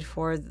BuzzFeed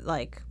for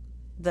like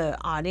the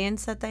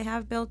audience that they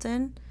have built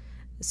in.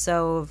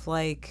 So if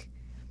like,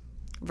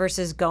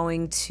 versus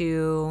going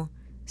to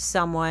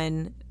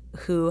someone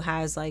who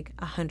has like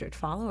 100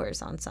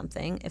 followers on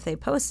something, if they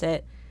post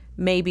it,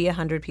 maybe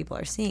 100 people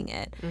are seeing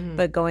it.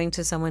 But going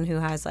to someone who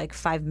has like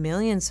 5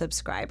 million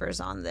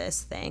subscribers on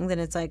this thing, then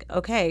it's like,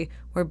 okay,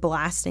 we're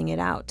blasting it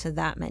out to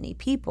that many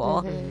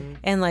people.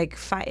 And like,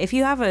 if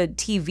you have a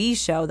TV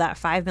show that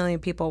 5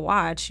 million people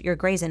watch, you're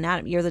Grey's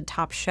Anatomy, you're the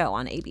top show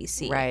on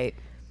ABC. Right.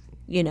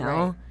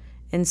 Right.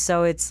 And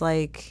so it's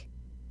like,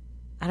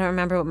 I don't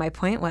remember what my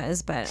point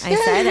was, but I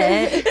said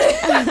it.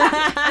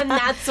 And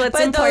that's what's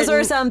important. Those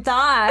were some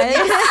thoughts.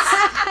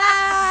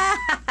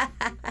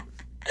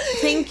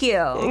 Thank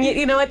you.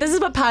 You know what? This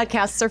is what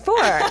podcasts are for.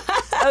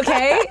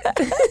 Okay?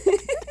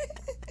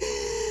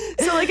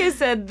 So So like I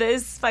said,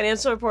 this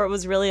financial report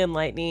was really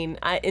enlightening.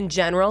 In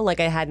general,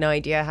 like I had no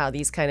idea how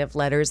these kind of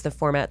letters, the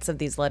formats of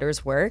these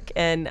letters work.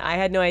 And I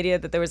had no idea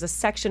that there was a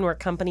section where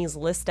companies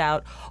list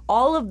out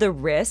all of the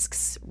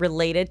risks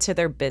related to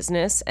their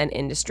business and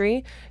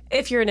industry.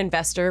 If you're an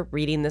investor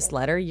reading this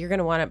letter, you're going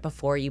to want it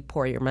before you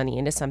pour your money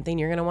into something.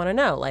 You're going to want to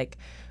know, like,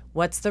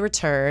 what's the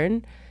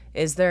return?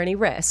 Is there any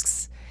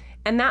risks?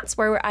 And that's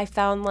where I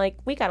found, like,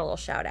 we got a little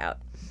shout out.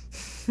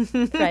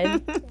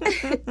 Fred?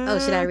 Oh,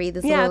 should I read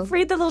this?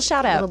 Read the little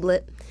shout out. Little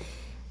blip.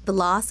 The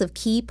loss of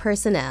key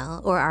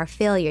personnel or our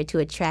failure to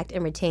attract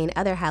and retain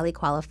other highly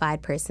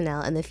qualified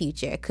personnel in the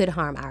future could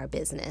harm our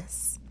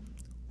business.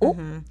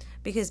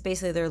 Because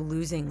basically they're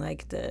losing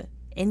like the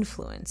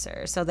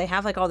influencer. So they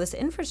have like all this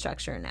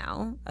infrastructure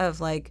now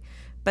of like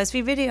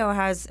BuzzFeed Video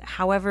has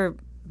however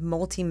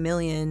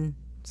multi-million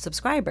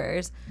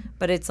subscribers,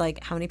 but it's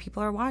like how many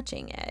people are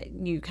watching it.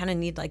 You kind of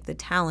need like the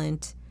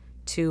talent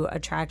to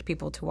attract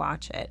people to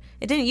watch it.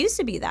 It didn't used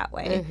to be that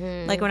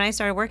way. Like when I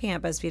started working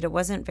at BuzzFeed, it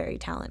wasn't very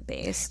talent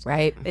based.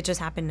 Right. It just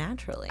happened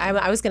naturally.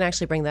 I was going to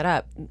actually bring that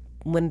up.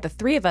 When the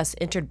three of us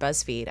entered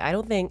BuzzFeed, I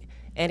don't think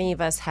any of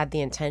us had the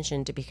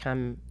intention to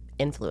become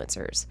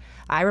influencers.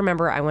 I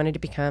remember I wanted to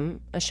become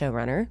a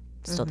showrunner,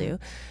 still do.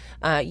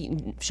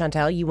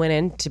 Chantel, you went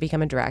in to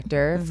become a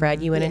director.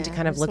 Fred, you went in to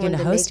kind of look into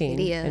hosting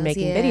and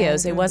making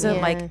videos. It wasn't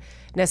like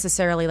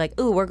necessarily like,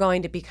 ooh, we're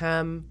going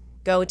to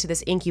go into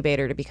this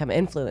incubator to become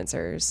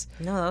influencers.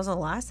 No, that was the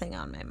last thing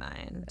on my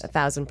mind.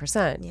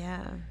 1,000%.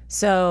 Yeah.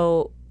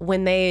 So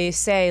when they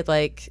say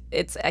like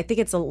I think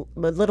it's a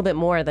little bit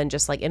more than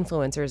just like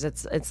influencers.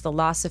 It's the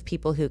loss of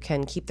people who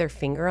can keep their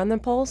finger on the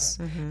pulse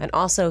and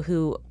also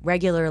who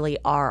regularly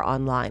are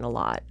online a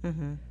lot.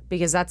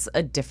 Because that's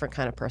a different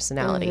kind of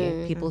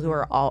personality. People who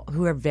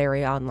are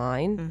very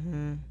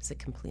online is a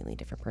completely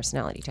different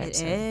personality type.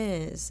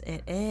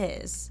 It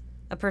is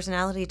a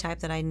personality type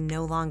that I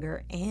no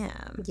longer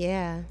am.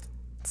 Yeah.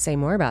 Say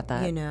more about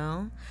that. You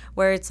know,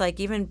 where it's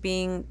like even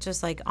being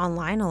just like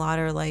online a lot,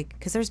 or like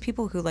because there's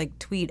people who like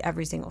tweet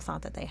every single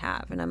thought that they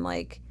have, and I'm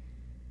like,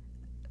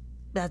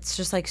 that's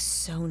just like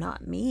so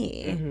not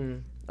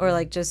me. Or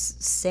like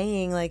just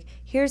saying like,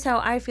 here's how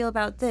I feel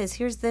about this.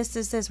 Here's this,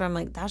 where I'm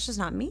like, that's just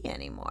not me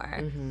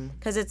anymore.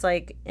 Because it's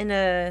like in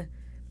a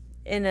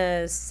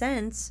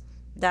sense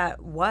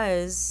that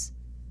was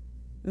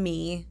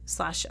me /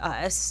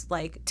 us,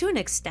 like to an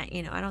extent,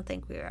 you know. I don't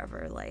think we were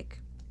ever like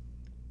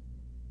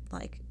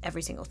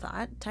every single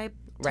thought type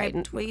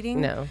tweeting.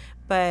 No.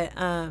 But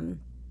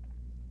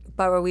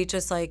where we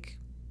just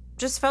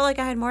felt like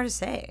I had more to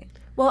say.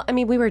 Well, I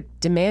mean, we were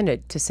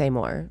demanded to say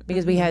more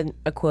because we had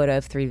a quota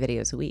of 3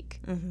 videos a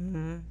week,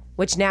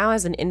 which now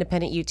as an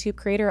independent YouTube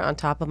creator on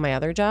top of my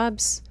other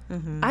jobs,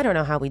 I don't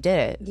know how we did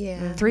it.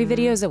 Yeah. 3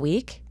 videos a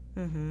week?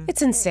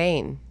 It's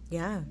insane.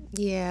 Yeah.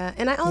 Yeah.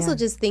 And I also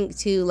just think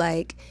too,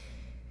 like,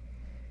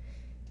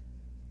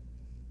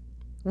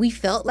 we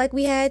felt like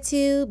we had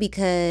to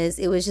because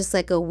it was just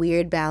like a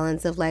weird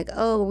balance of like,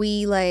 oh,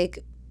 we like,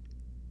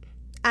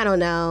 I don't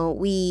know,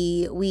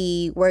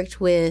 we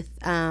worked with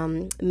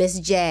Miss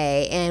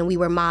J and we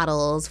were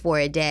models for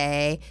a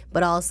day,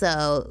 but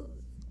also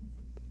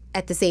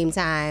at the same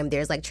time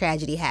there's like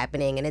tragedy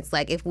happening, and it's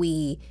like if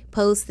we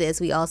post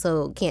this we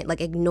also can't like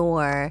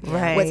ignore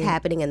what's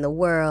happening in the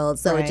world.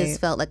 So it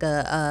just felt like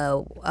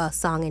a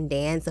song and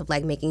dance of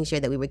like making sure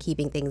that we were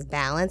keeping things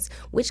balanced,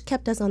 which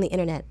kept us on the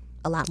internet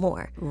a lot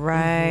more.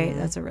 Right.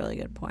 That's a really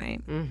good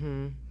point.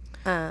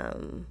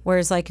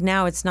 Whereas like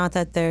now it's not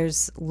that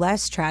there's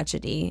less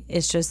tragedy,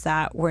 it's just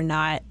that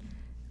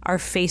our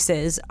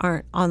faces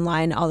aren't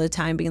online all the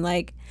time being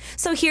like,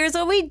 so here's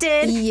what we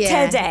did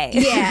today.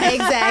 Yeah,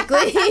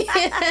 exactly.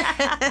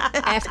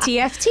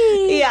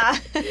 FTFT. Yeah.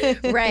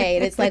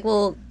 Right. It's like,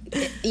 well,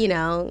 you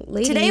know,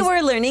 ladies. Today we're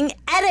learning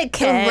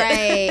etiquette.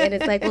 Right. And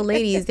it's like, well,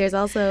 ladies, there's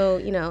also,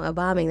 you know, a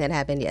bombing that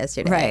happened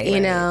yesterday. Right. You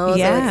know?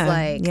 Yeah. So it's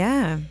like,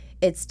 yeah.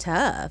 It's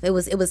tough. It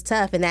was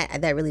tough, and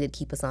that really did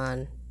keep us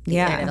on the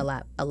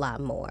internet a lot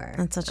more.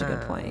 That's such a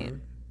good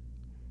point.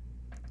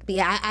 But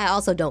yeah, I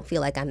also don't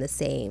feel like I'm the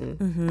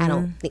same. I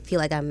don't feel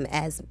like I'm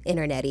as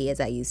internet-y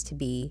as I used to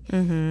be.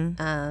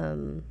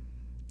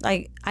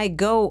 Like I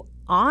go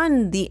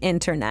on the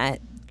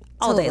internet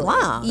all day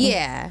long.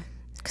 Yeah.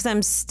 Because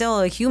I'm still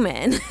a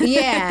human.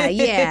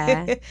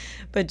 Yeah.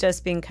 But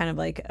just being kind of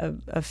like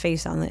a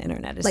face on the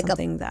internet is like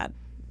something that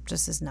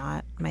just is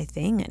not my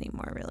thing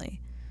anymore, really.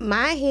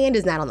 My hand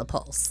is not on the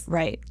pulse.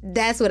 Right.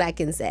 That's what I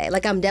can say.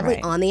 Like, I'm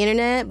definitely on the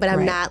internet, but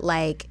I'm not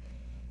like,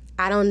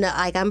 I don't know.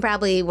 Like, I'm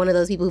probably one of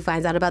those people who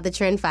finds out about the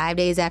trend 5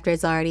 days after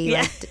it's already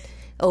like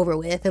over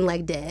with and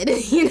like dead.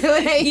 You know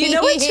what I mean? You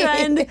know what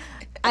trend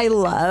I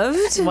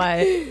loved?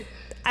 What?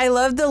 I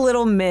love the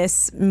Little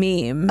Miss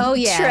meme. Oh,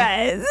 yeah.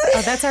 Trend.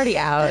 Oh, that's already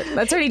out.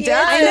 That's already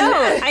done.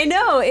 I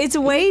know. It's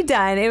way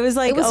done. It was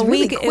like was a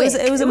really week. quick.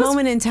 It was a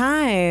moment in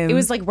time. It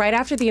was like right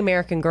after the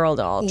American Girl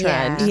doll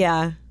trend.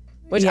 Yeah.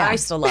 Which I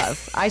still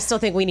love. I still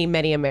think we need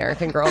many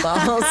American Girl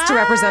dolls to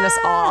represent us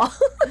all.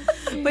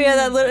 But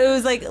yeah, it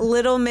was like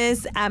Little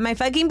Miss at my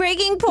fucking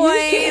breaking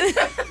point.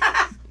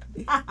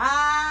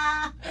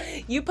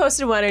 You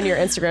posted one on your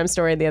Instagram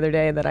story the other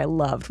day that I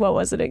loved. What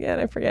was it again?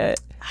 I forget.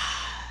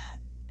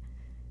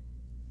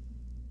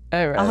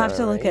 I'll have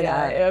to look it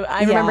up.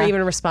 I remember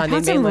even responding.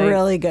 I've had some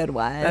really good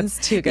ones.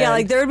 That's too good. Yeah,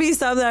 like there would be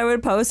some that I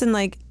would post and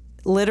like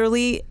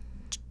literally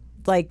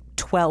like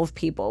 12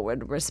 people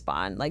would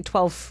respond. Like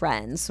 12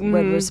 friends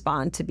would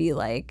respond to be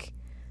like,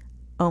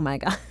 oh my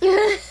God.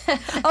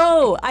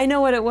 Oh, I know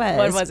what it was.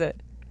 What was it?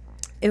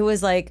 It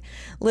was like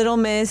Little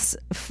Miss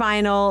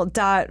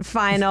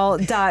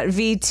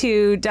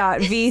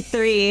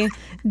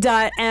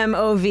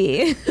final.v2.v3.mov.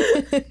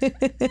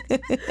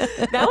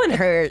 That one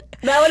hurt.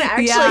 That one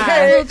actually A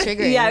hurt. little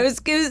triggering. Yeah, it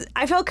was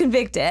I felt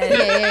convicted.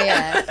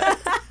 Yeah.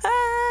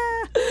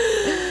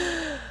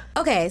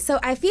 Okay, so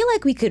I feel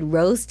like we could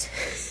roast.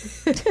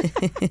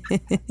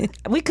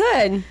 We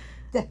could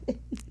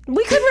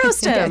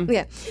roast him.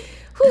 Yeah.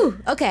 Whew.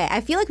 Okay, I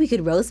feel like we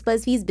could roast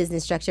BuzzFeed's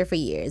business structure for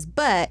years,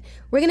 but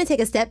we're going to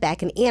take a step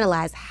back and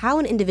analyze how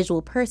an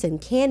individual person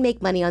can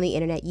make money on the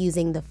internet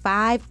using the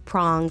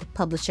 5-pronged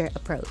publisher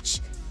approach.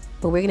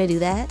 But we're going to do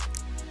that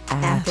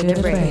after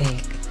the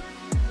break.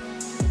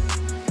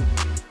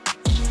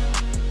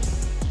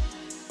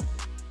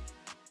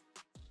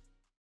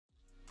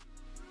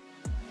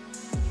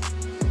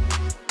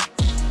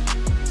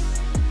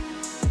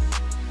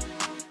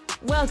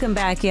 Welcome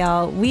back,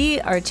 y'all. We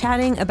are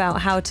chatting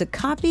about how to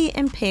copy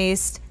and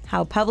paste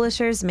how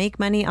publishers make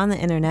money on the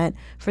internet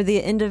for the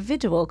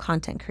individual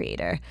content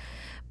creator.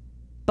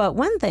 But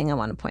one thing I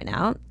want to point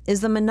out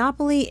is the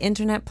monopoly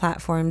internet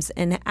platforms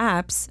and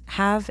apps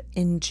have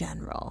in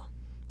general.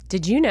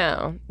 Did you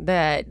know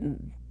that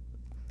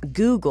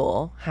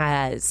Google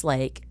has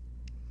like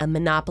a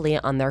monopoly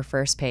on their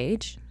first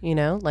page? You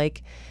know,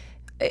 like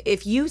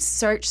if you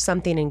search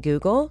something in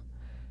Google,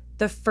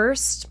 the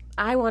first,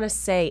 I want to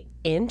say,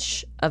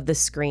 inch of the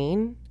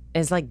screen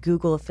is like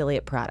Google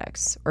affiliate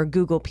products or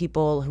Google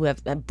people who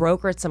have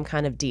brokered some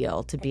kind of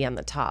deal to be on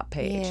the top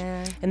page.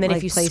 Yeah. And then Like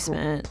if you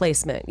placement.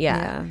 Placement,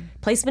 yeah.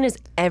 Placement is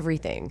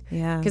everything.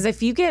 Yeah. Because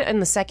if you get on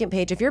the second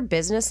page, if your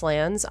business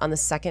lands on the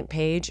second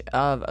page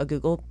of a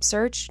Google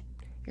search,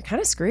 you're kind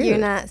of screwed. You're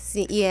not,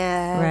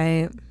 yeah.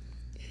 Right.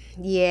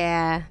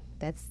 Yeah,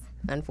 that's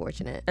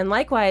unfortunate. And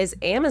likewise,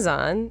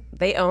 Amazon,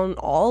 they own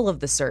all of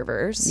the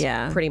servers.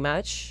 Yeah. Pretty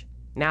much.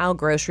 Now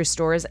grocery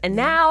stores, and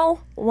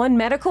now One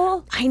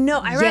Medical. I know.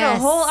 I read a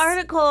Yes. whole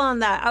article on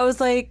that. I was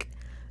like,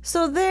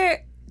 so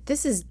there,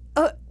 This is,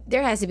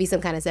 there has to be some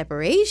kind of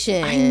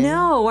separation. I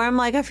know, where I'm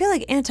like, I feel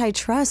like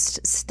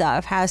antitrust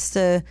stuff has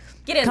to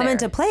Get in come there.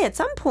 into play at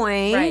some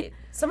point. Right.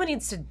 Someone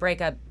needs to break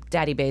up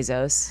Daddy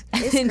Bezos.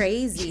 It's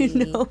crazy.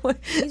 You know,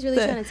 He's really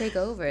trying to take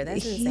over.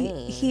 That's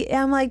insane.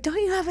 I'm like,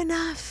 don't you have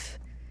enough?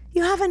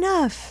 You have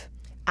enough.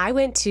 I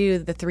went to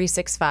the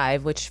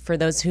 365, which for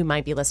those who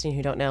might be listening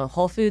who don't know,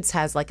 Whole Foods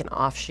has like an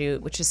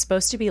offshoot, which is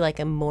supposed to be like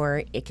a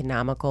more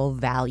economical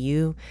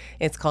value.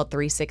 It's called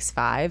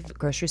 365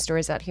 grocery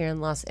stores out here in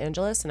Los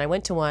Angeles. And I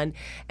went to one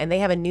and they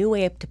have a new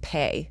way to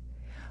pay,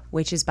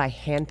 which is by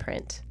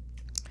handprint.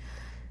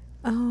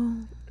 Oh.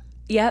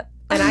 Yep.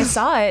 And I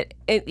saw it.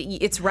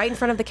 It's right in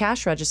front of the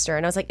cash register.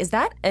 And I was like, is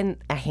that a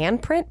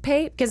handprint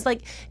pay? Because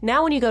like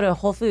now when you go to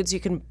Whole Foods, you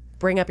can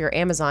bring up your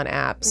Amazon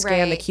app,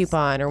 scan the Right.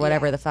 coupon or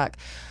whatever the fuck.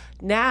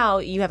 Now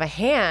you have a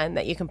hand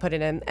that you can put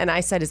it in. And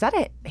I said, is that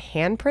a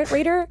handprint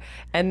reader?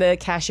 And the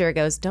cashier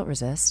goes, don't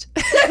resist.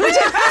 I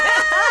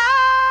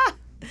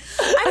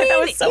mean, that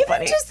was so even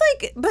funny. just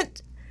like,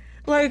 but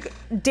like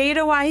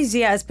data wise,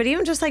 yes, but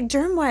even just like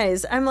germ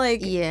wise, I'm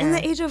like, Yeah. in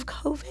the age of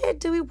COVID,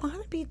 do we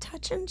want to be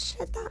touching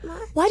shit that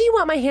much? Why do you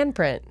want my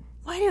handprint?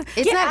 Why do It's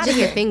get not out just of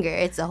your here. finger.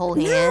 It's a whole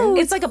No. hand.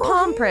 It's like a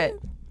palm print.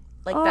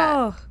 Like that.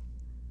 Oh,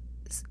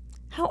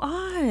 how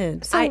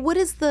odd. So what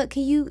is the,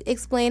 can you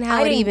explain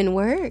how it didn't- even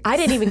works? I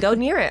didn't even go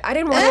near it. I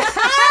didn't want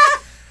to.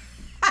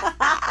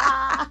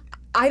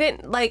 I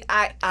didn't like.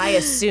 I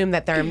assume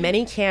that there are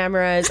many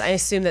cameras. I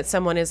assume that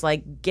someone is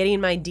like getting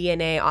my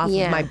DNA off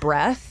Yeah. of my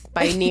breath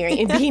by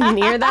being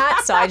near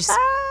that. So I just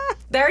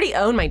they already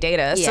own my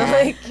data. So Yeah.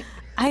 like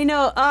I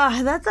know.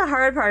 That's the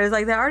hard part. Is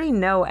like they already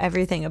know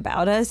everything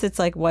about us. It's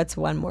like, what's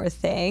one more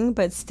thing?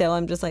 But still,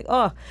 I'm just like,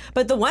 oh.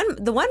 But the one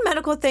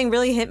medical thing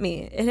really hit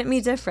me. It hit me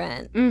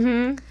different.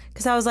 Mm-hmm.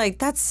 Because I was like,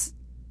 that's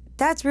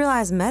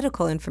realized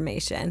medical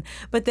information.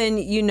 But then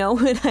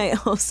what I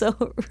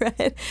also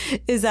read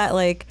is that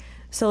like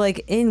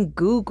in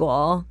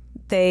Google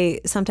they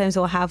sometimes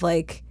will have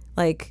like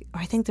I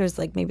think there's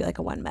like maybe like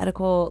a One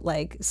Medical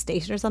like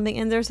station or something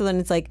in there. So then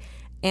it's like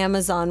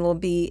Amazon will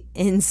be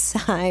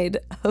inside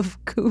of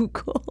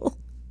Google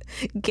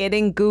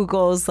getting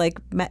Google's like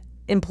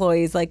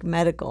employees like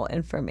medical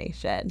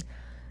information.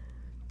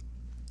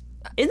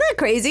 Isn't that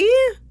crazy?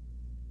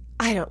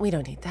 we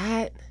don't need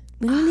that.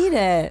 We don't need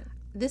it.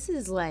 This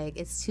is like,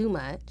 it's too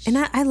much. And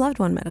I loved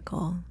One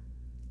Medical.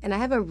 And I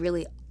have a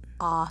really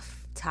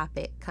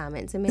off-topic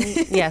comment to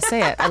make. Yeah,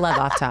 say it. I love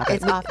off topic.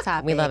 It's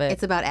off-topic. We love it.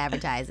 It's about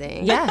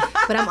advertising. Yeah.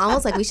 But I'm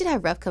almost like, we should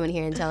have Ruff come in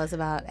here and tell us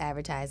about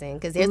advertising.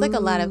 Because there's like a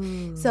lot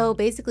of, so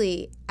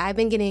basically, I've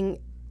been getting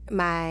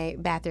my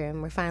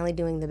bathroom. We're finally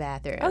doing the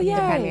bathroom. Oh, The yay.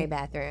 primary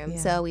bathroom.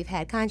 So we've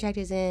had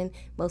contractors in,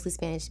 mostly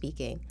Spanish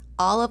speaking.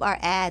 All of our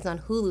ads on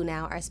Hulu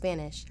now are in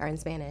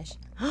Spanish.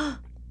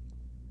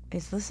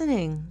 It's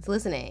listening. It's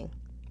listening.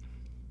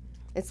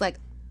 It's like,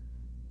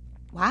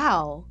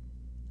 wow.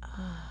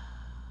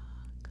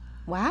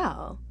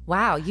 Wow.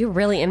 Wow, you're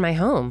really in my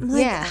home.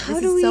 Like, Yeah, how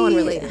this do is so we,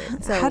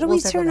 unrelated. So how do we'll we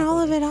circle turn back all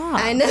in. of it off?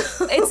 I know.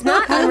 It's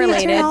not How do we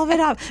unrelated. turn all of it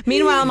off?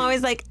 Meanwhile, I'm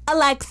always like,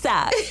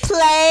 Alexa,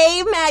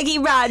 play Maggie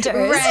Rogers.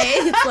 Right.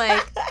 It's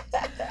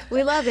like,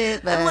 we love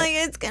it, but I'm like,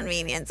 it's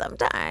convenient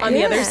sometimes. On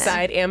the other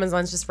side,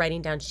 Amazon's just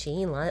writing down,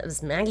 she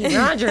loves Maggie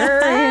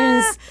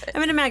Rogers.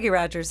 I'm in a Maggie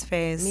Rogers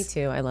phase. Me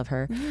too. I love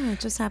her. Yeah, it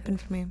just happened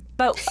for me.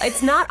 But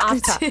it's not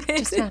off topic. It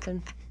just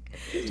happened.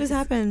 It just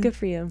happened. Good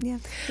for you. Yeah,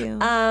 thank you.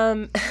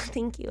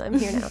 Thank you. I'm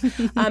here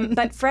now.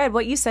 But Fred,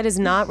 what you said is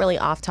not really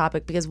off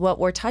topic because what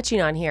we're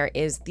touching on here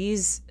is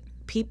these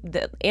people,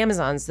 the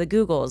Amazons, the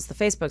Googles, the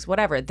Facebooks,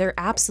 whatever, they're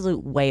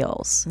absolute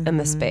whales in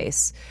the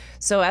space.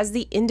 So as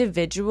the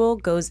individual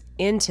goes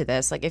into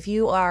this, like if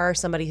you are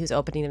somebody who's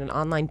opening an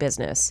online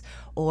business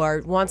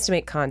or wants to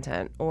make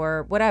content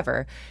or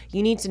whatever,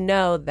 you need to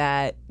know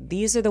that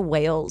these are the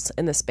whales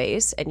in the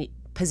space, and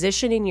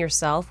positioning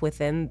yourself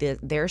within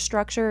their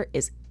structure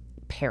is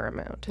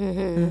paramount,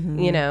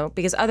 you know,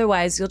 because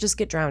otherwise you'll just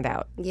get drowned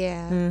out,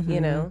 yeah.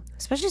 you know,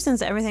 Especially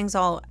since everything's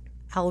all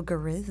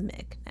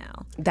algorithmic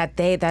now. that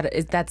they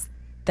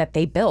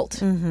built,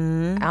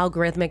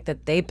 algorithmic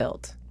that they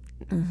built,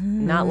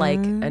 not like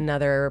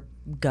another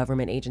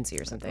government agency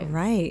or something.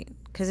 Right.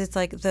 Because it's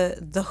like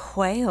the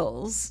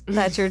whales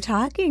that you're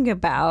talking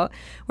about,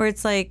 where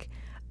it's like,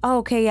 oh,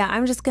 okay, yeah,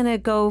 I'm just going to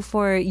go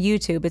for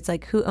YouTube. It's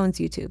like, who owns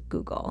YouTube?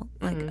 Google.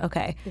 Like,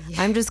 okay.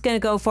 I'm just going to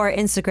go for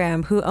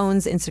Instagram. Who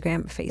owns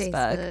Instagram?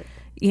 Facebook.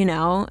 You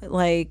know,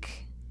 like.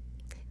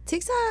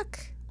 TikTok.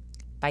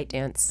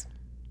 ByteDance,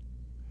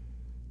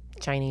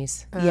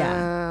 Chinese.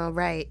 Yeah.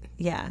 Right.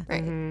 Yeah.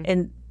 Right.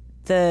 And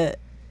the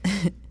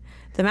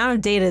amount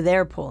of data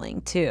they're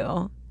pulling,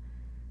 too.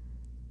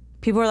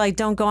 People were like,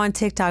 don't go on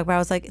TikTok. But I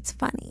was like, it's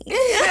funny.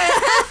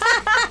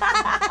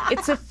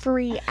 It's a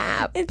free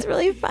app. It's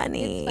really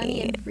funny.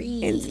 Funny and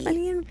free. It's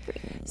funny and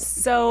free.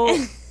 So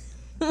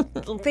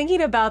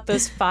thinking about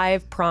those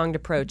 5-pronged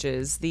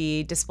approaches,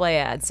 the display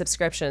ads,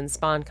 subscriptions,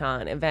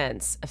 SpawnCon,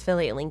 events,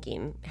 affiliate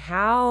linking,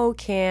 how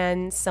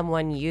can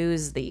someone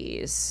use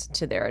these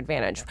to their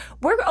advantage?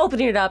 We're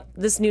opening it up,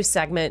 this new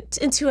segment,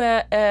 into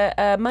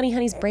a Money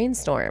Honey's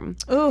brainstorm.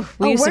 Ooh,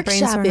 we A used to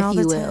workshop, brainstorm if all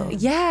you the will. time.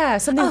 Yeah,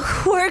 something.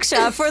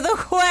 Workshop for the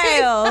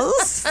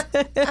whales.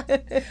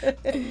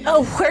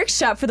 A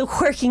workshop for the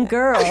working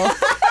girl.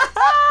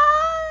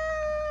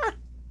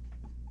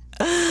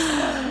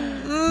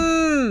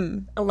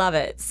 I love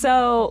it.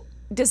 So,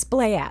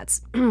 display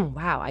ads.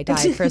 Wow, I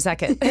died for a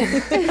second.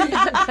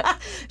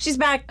 She's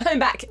back. I'm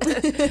back.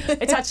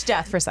 I touched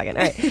death for a second.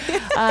 All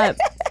right.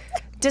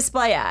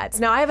 Display ads.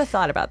 Now, I have a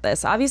thought about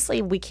this.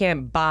 Obviously, we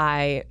can't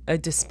buy a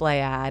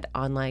display ad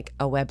on like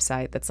a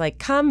website that's like,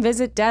 come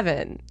visit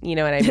Devin. You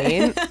know what I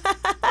mean?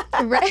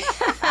 Right.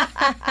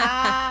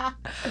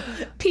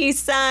 Peace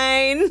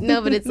sign.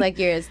 No, but it's like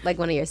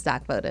one of your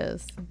stock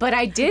photos. But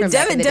I did.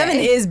 Back in the Devin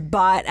day. is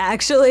bought,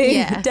 actually.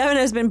 Yeah. Devin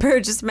has been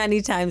purchased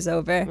many times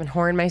over. I've been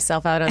whoring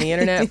myself out on the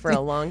internet for a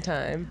long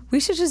time. We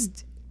should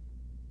just.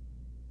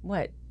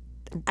 What?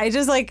 I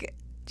just like.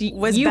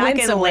 Was you back went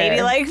in somewhere.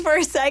 ladylike for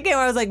a second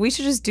where I was like, we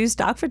should just do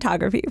stock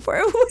photography for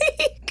a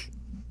week.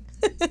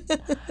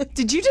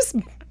 Did you just?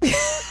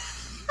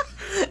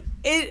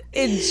 It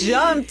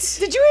jumped.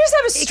 Did you just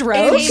have a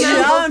stroke? It came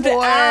out Jumped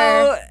before.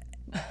 out.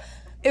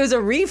 It was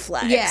a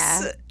reflex.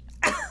 Yeah.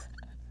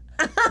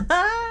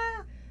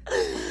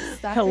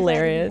 Stock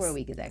Hilarious. photography for a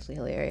week is actually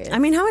hilarious. I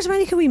mean, how much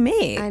money could we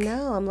make? I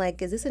know. I'm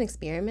like, is this an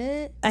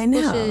experiment? I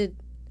People know. should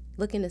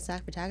look into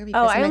stock photography for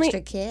Oh, some I only-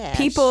 extra cash.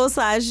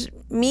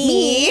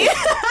 People/me.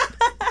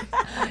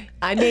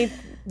 I made,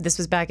 this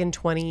was back in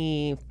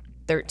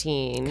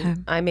 2013. Okay.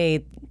 I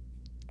made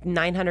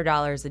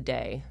 $900 a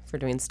day for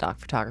doing stock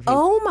photography.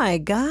 Oh my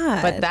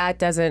God. But that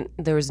doesn't,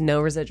 there was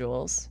no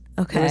residuals.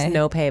 There was Okay.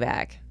 no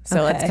payback.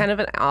 So it's Okay. kind of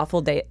an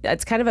awful day.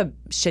 It's kind of a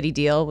shitty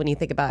deal when you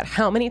think about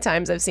how many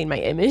times I've seen my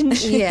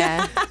image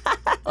Yeah.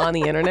 on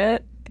the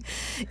internet.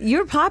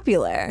 You're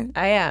popular.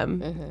 I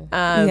am.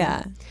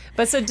 Yeah.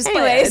 But so display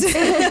Anyways,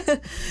 ads.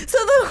 so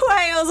the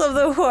whales of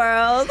the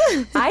world.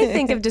 I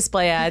think of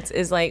display ads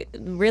as like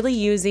really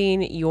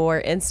using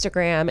your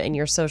Instagram and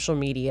your social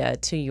media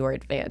to your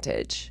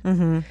advantage.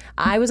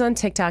 I was on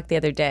TikTok the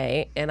other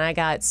day and I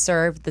got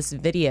served this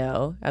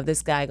video of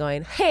this guy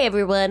going, "Hey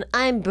everyone,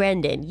 I'm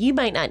Brendan. You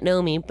might not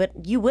know me, but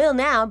you will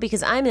now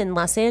because I'm in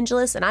Los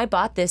Angeles and I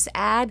bought this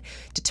ad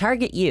to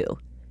target you."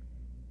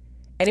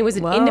 And it was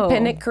an Whoa.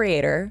 independent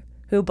creator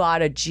who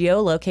bought a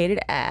geolocated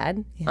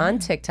ad on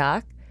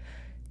TikTok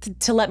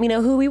to let me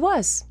know who he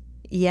was.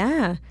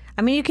 Yeah.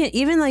 I mean, you can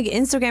even like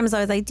Instagram is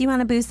always like, do you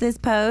want to boost this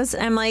post?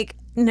 I'm like,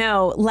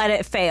 no, let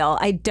it fail.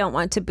 I don't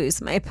want to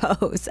boost my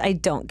post. I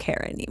don't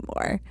care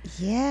anymore.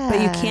 Yeah.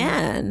 But you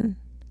can.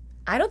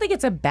 I don't think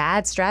it's a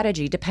bad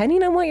strategy,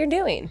 depending on what you're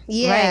doing.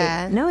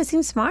 Yeah. Right. No, it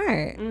seems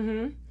smart.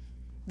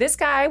 This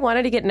guy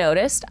wanted to get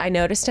noticed. I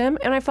noticed him,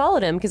 and I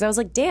followed him because I was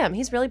like, damn,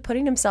 he's really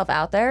putting himself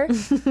out there.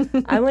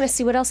 I want to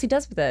see what else he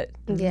does with it.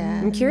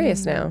 Yeah. I'm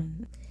curious now.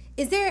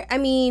 Is there, I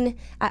mean,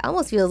 I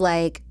almost feel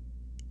like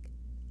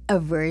a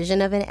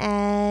version of an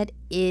ad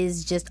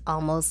is just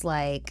almost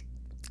like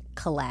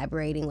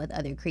collaborating with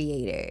other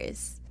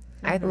creators,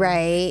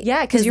 right?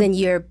 Yeah, 'cause then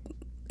you're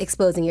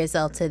exposing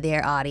yourself to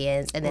their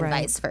audience and then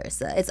vice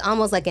versa. It's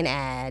almost like an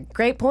ad.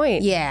 Great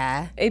point.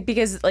 Yeah.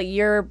 Because like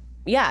you're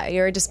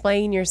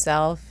displaying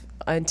yourself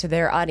to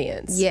their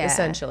audience,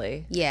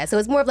 essentially. Yeah, so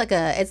it's more of like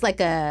it's like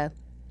a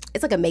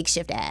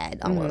makeshift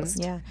ad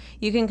almost. Yeah.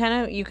 You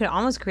could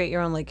almost create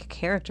your own like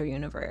character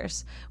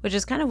universe, which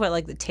is kind of what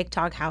like the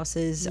TikTok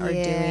houses are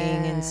doing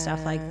and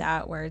stuff like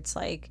that, where it's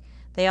like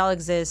they all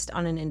exist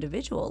on an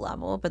individual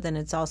level, but then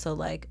it's also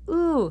like,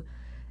 ooh,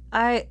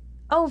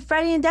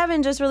 Freddie and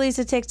Devin just released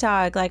a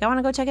TikTok. Like, I want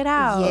to go check it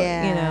out.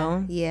 Yeah. You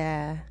know?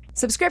 Yeah.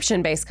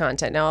 Subscription-based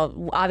content. Now,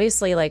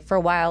 obviously, like for a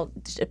while,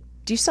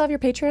 do you still have your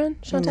Patreon,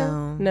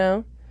 Chantel?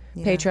 No?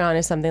 Yeah. Patreon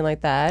is something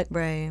like that.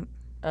 Right.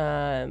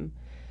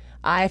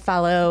 I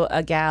follow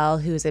a gal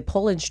who's a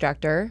pole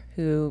instructor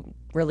who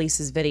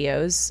releases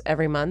videos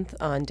every month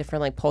on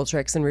different like pole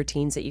tricks and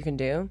routines that you can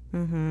do.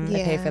 I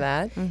pay for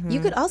that.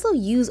 You could also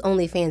use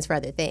OnlyFans for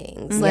other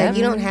things. Like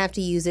you don't have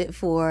to use it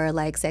for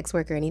like sex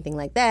work or anything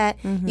like that.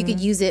 You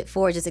could use it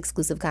for just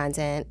exclusive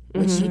content,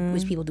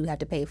 which people do have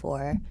to pay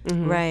for.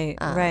 Right,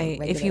 right.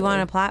 If you want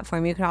regularly. a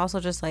platform, you could also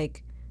just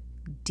like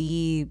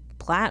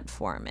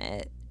de-platform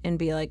it and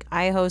be like,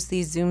 I host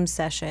these Zoom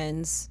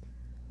sessions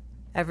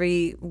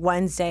every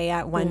Wednesday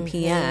at 1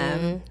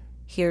 p.m.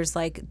 Here's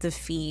like the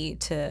fee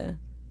to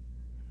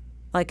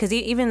like, because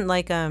even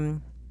like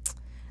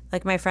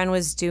my friend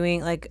was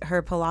doing like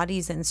her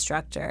Pilates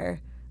instructor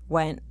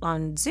went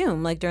on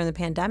Zoom like during the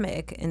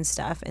pandemic and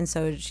stuff, and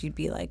so she'd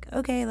be like,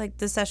 okay, like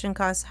this session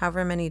costs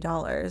however many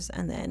dollars,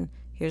 and then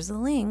here's the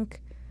link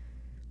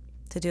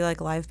to do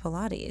like live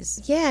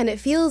Pilates. Yeah, and it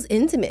feels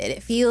intimate.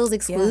 It feels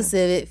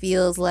exclusive. It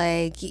feels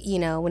like,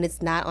 when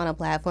it's not on a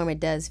platform, it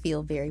does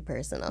feel very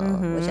personal,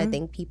 which I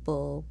think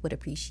people would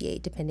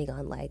appreciate depending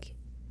on like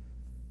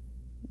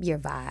your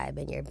vibe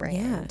and your brand.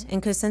 Yeah,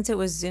 and because since it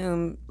was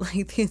Zoom,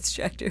 like the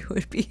instructor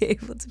would be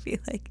able to be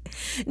like,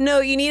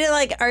 no, you need to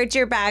like arch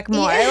your back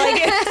more.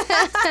 Like,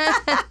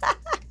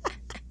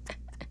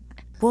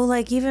 well,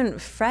 like even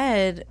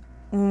Fred,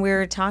 when we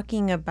were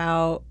talking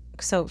about,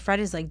 so Fred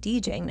is like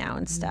DJing now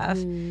and stuff,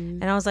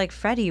 and I was like,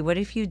 Freddie, what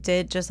if you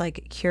did just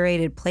like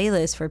curated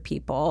playlists for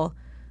people,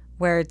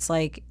 where it's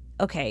like,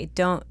 okay,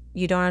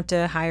 you don't have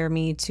to hire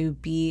me to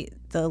be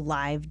the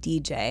live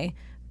DJ,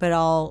 but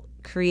I'll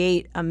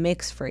create a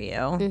mix for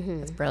you.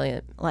 It's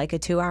brilliant. Like a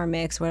 2-hour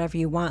mix, whatever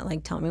you want.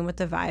 Like, tell me what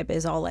the vibe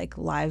is. I'll like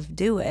live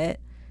do it,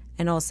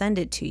 and I'll send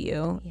it to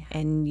you,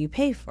 and you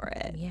pay for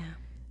it. Yeah.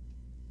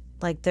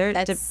 Like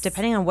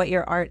depending on what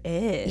your art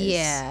is.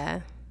 Yeah.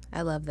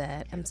 I love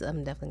that. I'm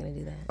definitely going to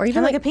do that. Or even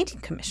Kind of like a painting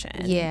commission.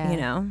 Yeah. You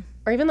know?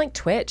 Or even like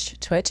Twitch.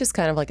 Twitch is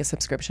kind of like a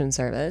subscription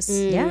service.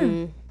 Yeah.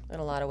 In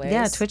a lot of ways.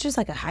 Yeah, Twitch is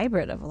like a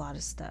hybrid of a lot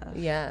of stuff.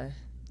 Yeah.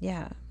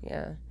 Yeah.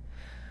 Yeah.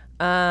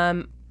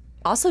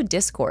 Also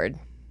Discord.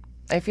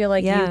 I feel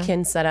like you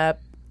can set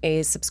up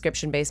a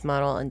subscription-based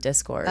model on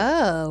Discord.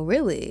 Oh,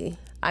 really?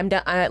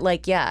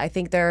 I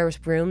think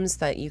there's rooms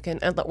that you can,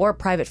 or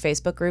private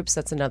Facebook groups.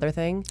 That's another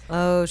thing.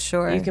 Oh,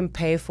 sure. You can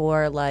pay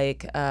for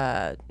like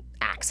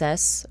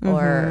access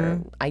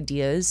or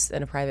ideas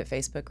in a private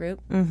Facebook group.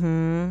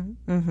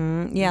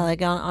 Yeah,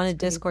 like on a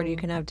Discord, you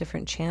can have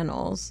different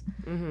channels.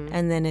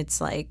 And then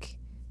it's like,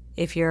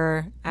 if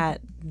you're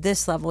at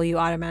this level, you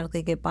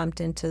automatically get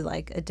bumped into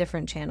like a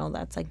different channel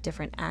that's like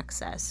different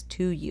access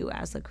to you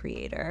as a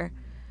creator.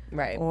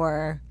 Right.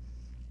 Or,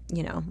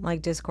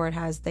 like Discord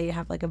they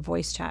have like a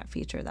voice chat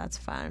feature that's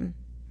fun.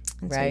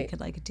 And so you could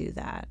like do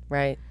that.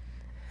 Right.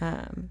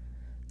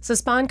 So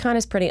SpawnCon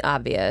is pretty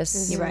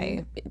obvious.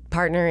 Right.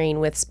 Partnering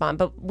with Spawn,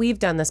 but we've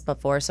done this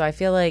before, so I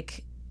feel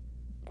like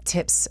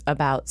tips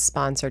about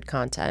sponsored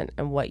content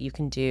and what you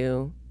can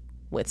do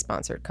with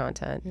sponsored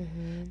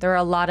content. There are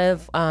a lot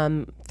of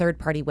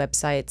third-party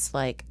websites,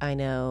 like I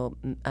know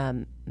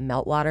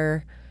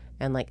Meltwater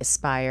and like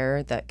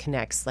Aspire, that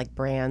connects like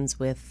brands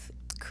with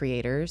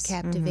creators.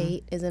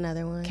 Captivate is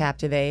another one.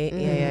 Captivate,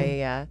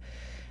 yeah.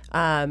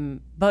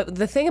 But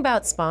the thing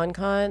about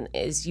SpawnCon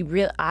is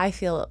I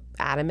feel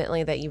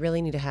adamantly that you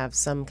really need to have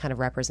some kind of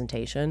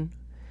representation,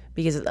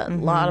 because a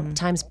lot of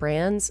times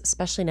brands,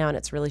 especially now and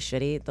it's really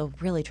shitty, they'll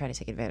really try to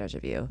take advantage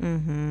of you.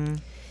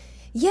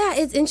 Yeah,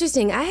 it's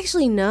interesting. I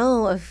actually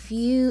know a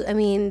few. I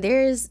mean,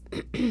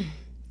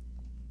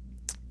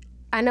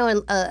 I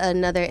know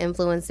another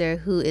influencer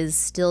who is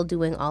still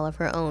doing all of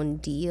her own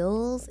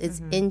deals.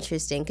 It's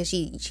interesting because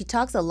she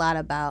talks a lot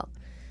about,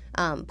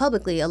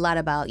 publicly, a lot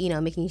about,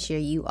 making sure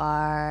you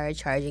are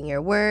charging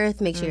your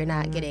worth, make sure you're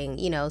not getting,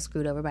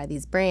 screwed over by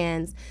these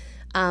brands.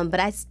 But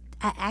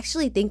I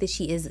actually think that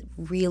she is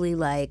really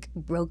like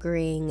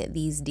brokering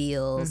these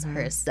deals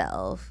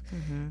herself.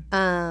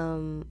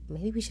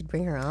 Maybe we should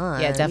bring her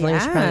on. Yeah, definitely. We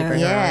should probably bring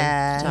her on.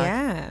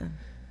 Yeah.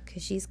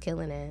 Because she's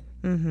killing it.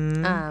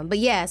 But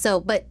yes,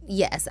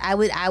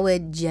 I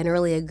would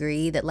generally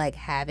agree that like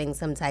having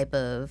some type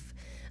of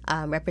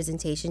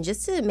representation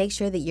just to make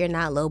sure that you're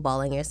not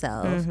lowballing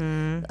yourself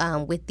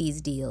with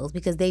these deals,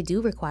 because they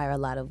do require a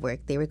lot of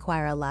work. They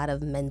require a lot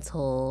of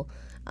mental,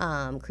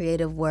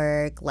 creative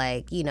work.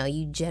 Like, you know,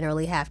 you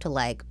generally have to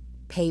like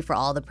pay for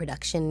all the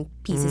production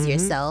pieces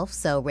yourself.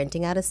 So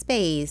renting out a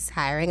space,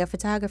 hiring a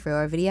photographer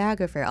or a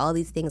videographer, all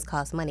these things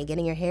cost money.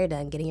 Getting your hair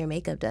done, getting your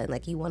makeup done.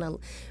 Like, you want to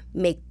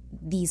make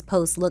these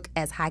posts look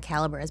as high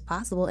caliber as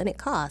possible, and it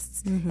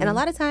costs. And a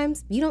lot of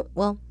times you don't,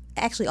 well,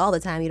 actually all the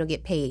time you don't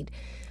get paid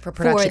For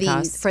production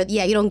costs.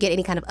 You don't get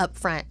any kind of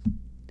upfront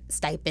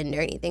stipend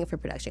or anything for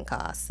production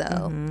costs.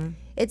 So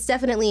it's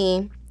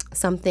definitely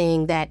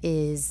something that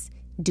is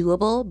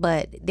doable,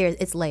 but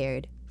it's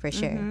layered for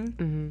sure.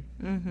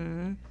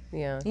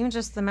 Yeah. Even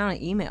just the amount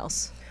of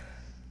emails.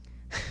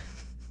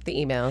 The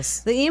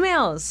emails. The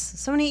emails.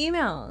 So many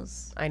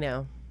emails. I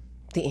know.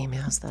 The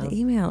emails, though. The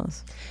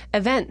emails.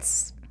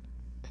 Events.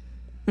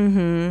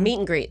 Meet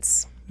and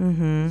greets.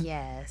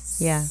 Yes.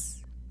 Yeah.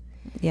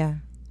 Yeah.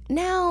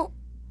 Now,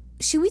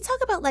 should we talk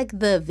about like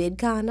the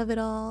VidCon of it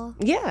all?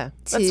 Yeah.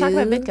 Let's talk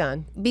about Too.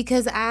 VidCon.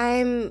 Because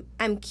I'm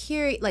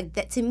curious. Like,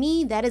 that to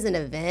me, that is an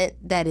event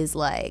that is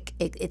like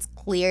it's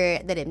clear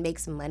that it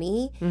makes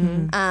money.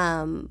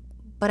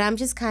 But I'm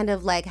just kind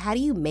of like, how do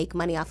you make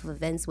money off of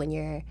events when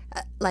you're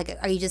like,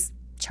 are you just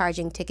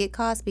charging ticket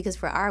costs? Because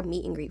for our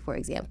meet and greet, for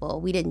example,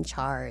 we didn't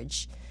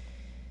charge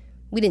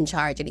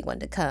anyone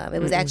to come.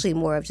 It was actually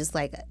more of just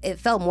like, it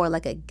felt more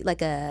like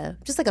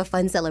a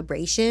fun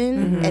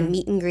celebration and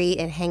meet and greet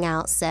and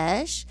hangout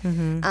sesh.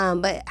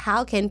 But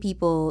how can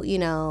people, you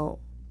know,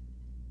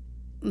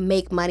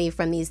 make money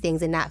from these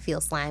things and not feel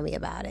slimy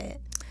about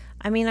it?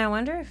 I mean, I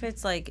wonder if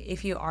it's like,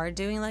 if you are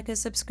doing like a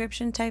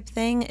subscription type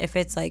thing, if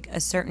it's like a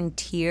certain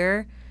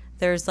tier,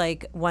 there's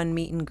like one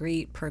meet and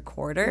greet per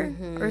quarter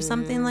or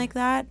something like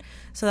that.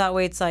 So that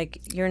way it's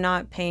like you're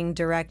not paying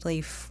directly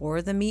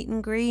for the meet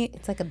and greet.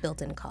 It's like a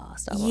built-in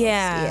cost almost.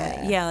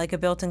 Yeah, like a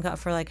built-in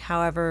cost for like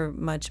however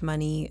much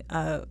money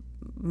a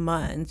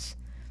month.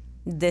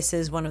 This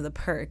is one of the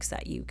perks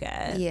that you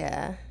get.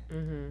 Yeah.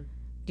 You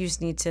just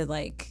need to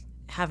like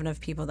have enough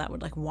people that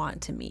would like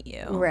want to meet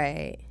you.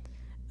 Right.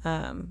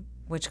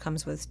 Which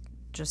comes with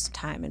just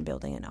time and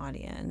building an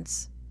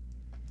audience.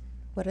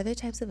 What other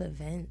types of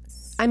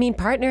events? I mean,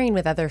 partnering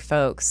with other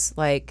folks,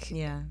 like,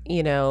 Yeah.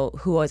 you know,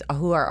 who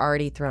are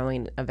already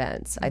throwing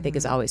events, I think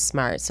is always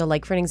smart. So,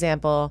 like, for an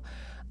example,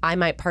 I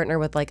might partner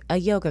with like a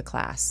yoga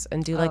class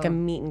and do like a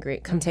meet and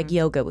greet, come take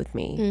yoga with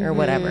me or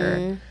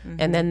whatever.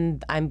 And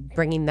then I'm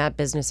bringing that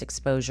business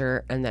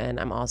exposure, and then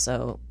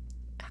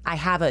I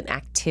have an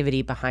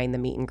activity behind the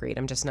meet and greet.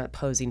 I'm just not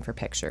posing for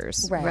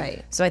pictures.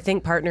 Right. So I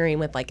think partnering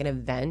with like an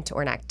event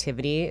or an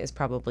activity is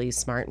probably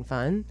smart and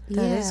fun.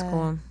 That is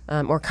cool.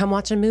 Or come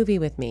watch a movie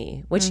with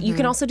me, which you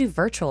can also do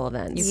virtual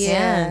events.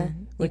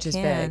 Which is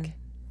big.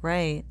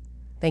 Right.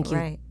 Thank you,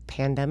 Right.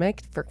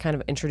 pandemic, for kind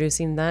of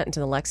introducing that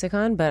into the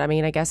lexicon. But I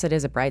mean, I guess it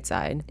is a bright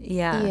side.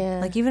 Yeah.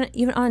 Like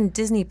even on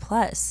Disney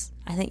Plus,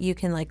 I think you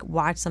can like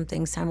watch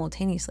something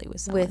simultaneously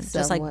with someone. With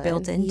just like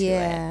built into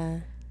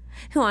it.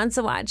 Who wants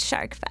to watch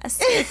Shark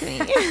Fest with me?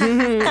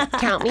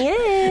 Count me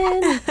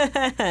in.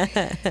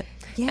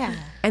 Yeah.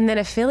 And then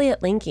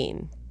affiliate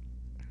linking.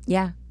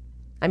 Yeah.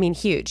 I mean,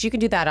 huge. You can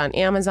do that on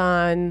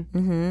Amazon.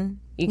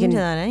 You You can do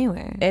that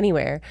anywhere.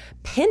 Anywhere.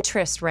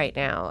 Pinterest right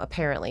now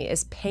apparently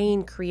is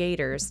paying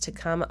creators to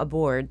come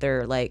aboard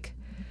their like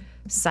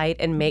site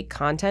and make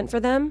content for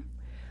them.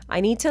 I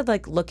need to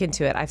like look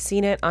into it. I've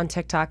seen it on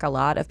TikTok a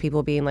lot of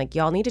people being like,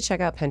 y'all need to check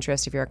out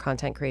Pinterest if you're a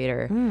content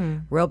creator.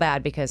 Real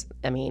bad, because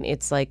I mean,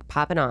 it's like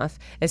popping off,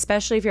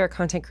 especially if you're a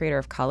content creator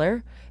of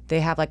color. They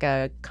have like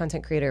a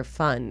content creator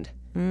fund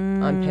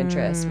on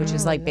Pinterest, which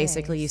is like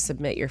basically you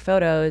submit your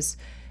photos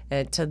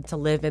to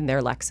live in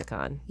their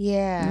lexicon.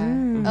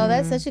 Yeah. Oh,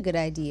 that's such a good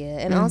idea.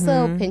 And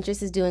also,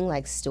 Pinterest is doing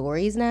like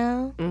stories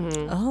now.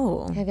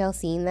 Oh. Have y'all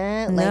seen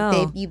that? No.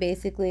 Like you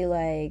basically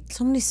like.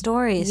 So many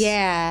stories.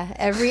 Yeah.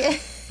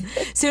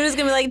 Soon it's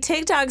gonna be like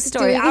TikTok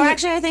story. Oh,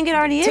 actually, I think it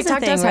already is TikTok a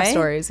thing, does right? have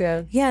stories,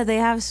 yeah. Yeah, they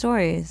have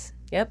stories.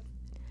 Yep.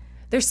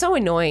 They're so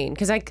annoying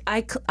because I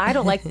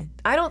don't like,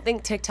 I don't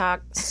think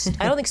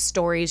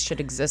stories should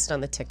exist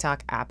on the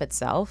TikTok app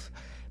itself,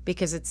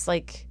 because it's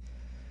like,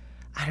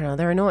 I don't know,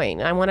 they're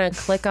annoying. I want to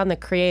click on the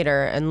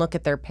creator and look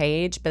at their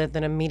page, but it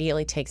then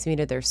immediately takes me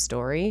to their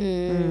story.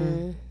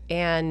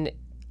 And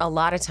a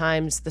lot of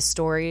times the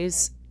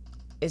stories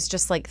is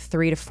just like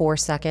 3 to 4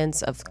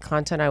 seconds of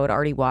content I would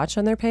already watch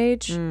on their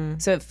page.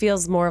 So it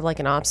feels more of like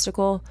an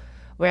obstacle.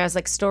 Whereas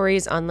like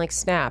stories on like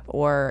Snap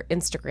or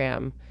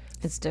Instagram,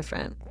 It's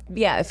different.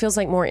 yeah, it feels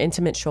like more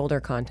intimate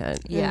shoulder content.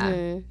 Yeah.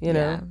 You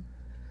know?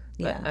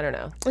 Yeah. But I don't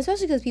know.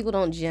 Especially because people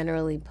don't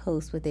generally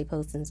post what they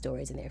post in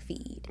stories in their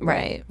feed.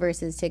 Right.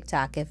 Versus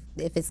TikTok, if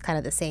it's kind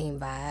of the same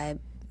vibe,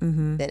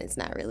 then it's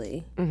not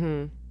really.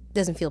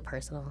 doesn't feel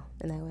personal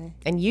in that way.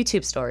 And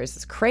YouTube stories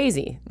is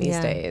crazy these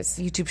days.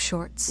 YouTube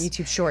Shorts.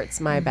 YouTube Shorts,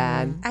 my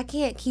bad. I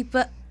can't keep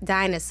up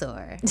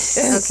dinosaur.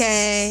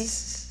 Okay.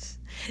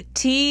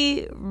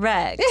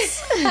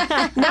 T-Rex.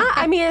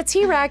 I mean, a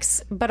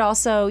T-Rex, but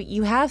also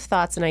you have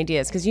thoughts and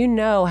ideas because you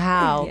know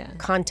how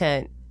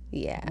content,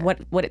 Yeah.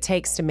 what it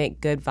takes to make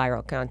good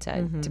viral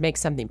content, to make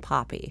something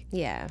poppy.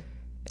 Yeah.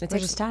 And We're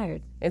just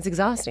tired. It's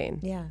exhausting.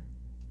 Yeah.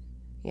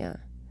 Yeah.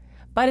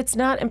 But it's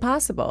not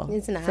impossible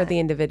It's not. for the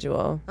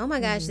individual. Oh my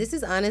gosh, this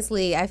is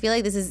honestly, I feel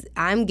like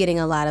I'm getting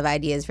a lot of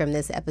ideas from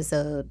this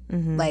episode,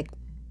 like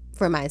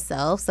for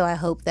myself. So I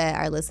hope that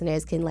our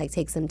listeners can like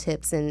take some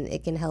tips and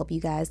it can help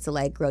you guys to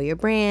like grow your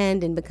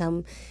brand and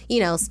become,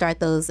 start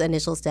those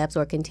initial steps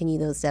or continue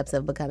those steps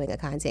of becoming a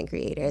content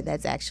creator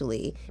that's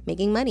actually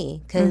making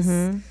money. Because,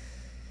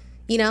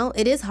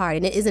 it is hard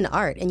and it is an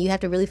art and you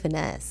have to really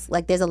finesse.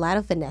 Like there's a lot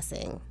of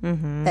finessing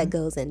that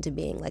goes into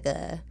being like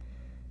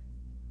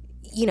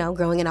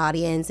growing an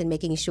audience and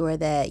making sure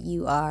that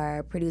you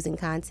are producing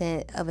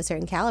content of a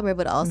certain caliber,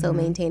 but also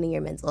maintaining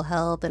your mental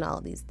health and all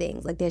of these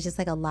things. Like there's just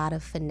like a lot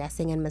of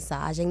finessing and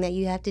massaging that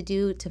you have to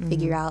do to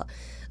figure out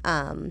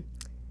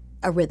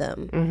a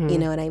rhythm, you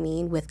know what I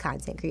mean, with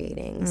content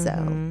creating.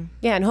 So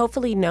Yeah, and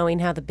hopefully knowing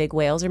how the big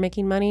whales are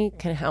making money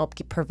can help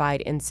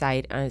provide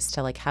insight as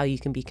to like how you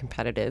can be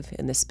competitive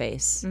in this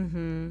space.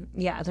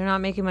 Yeah, they're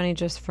not making money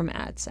just from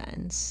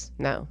AdSense.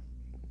 No,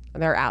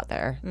 they're out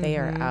there. They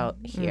are out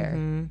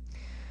here.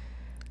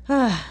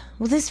 Well,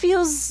 this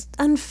feels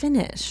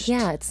unfinished.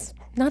 Yeah, it's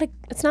not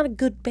a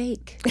good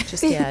bake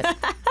just yet.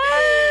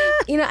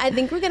 I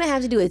think we're gonna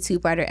have to do a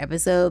 2-parter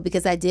episode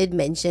because I did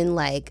mention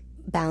like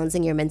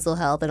balancing your mental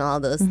health and all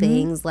those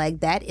things. Like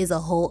that is a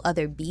whole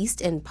other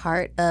beast and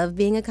part of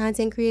being a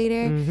content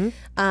creator.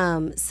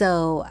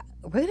 So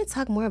we're gonna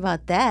talk more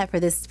about that for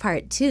this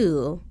part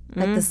 2,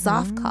 like the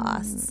soft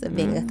costs of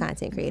being a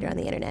content creator on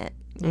the internet.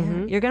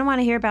 Yeah. You're going to want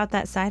to hear about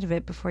that side of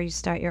it before you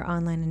start your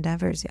online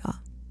endeavors, y'all.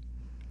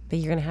 But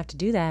you're going to have to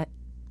do that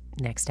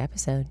next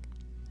episode.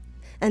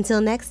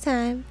 Until next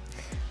time,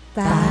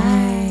 bye.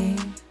 Bye.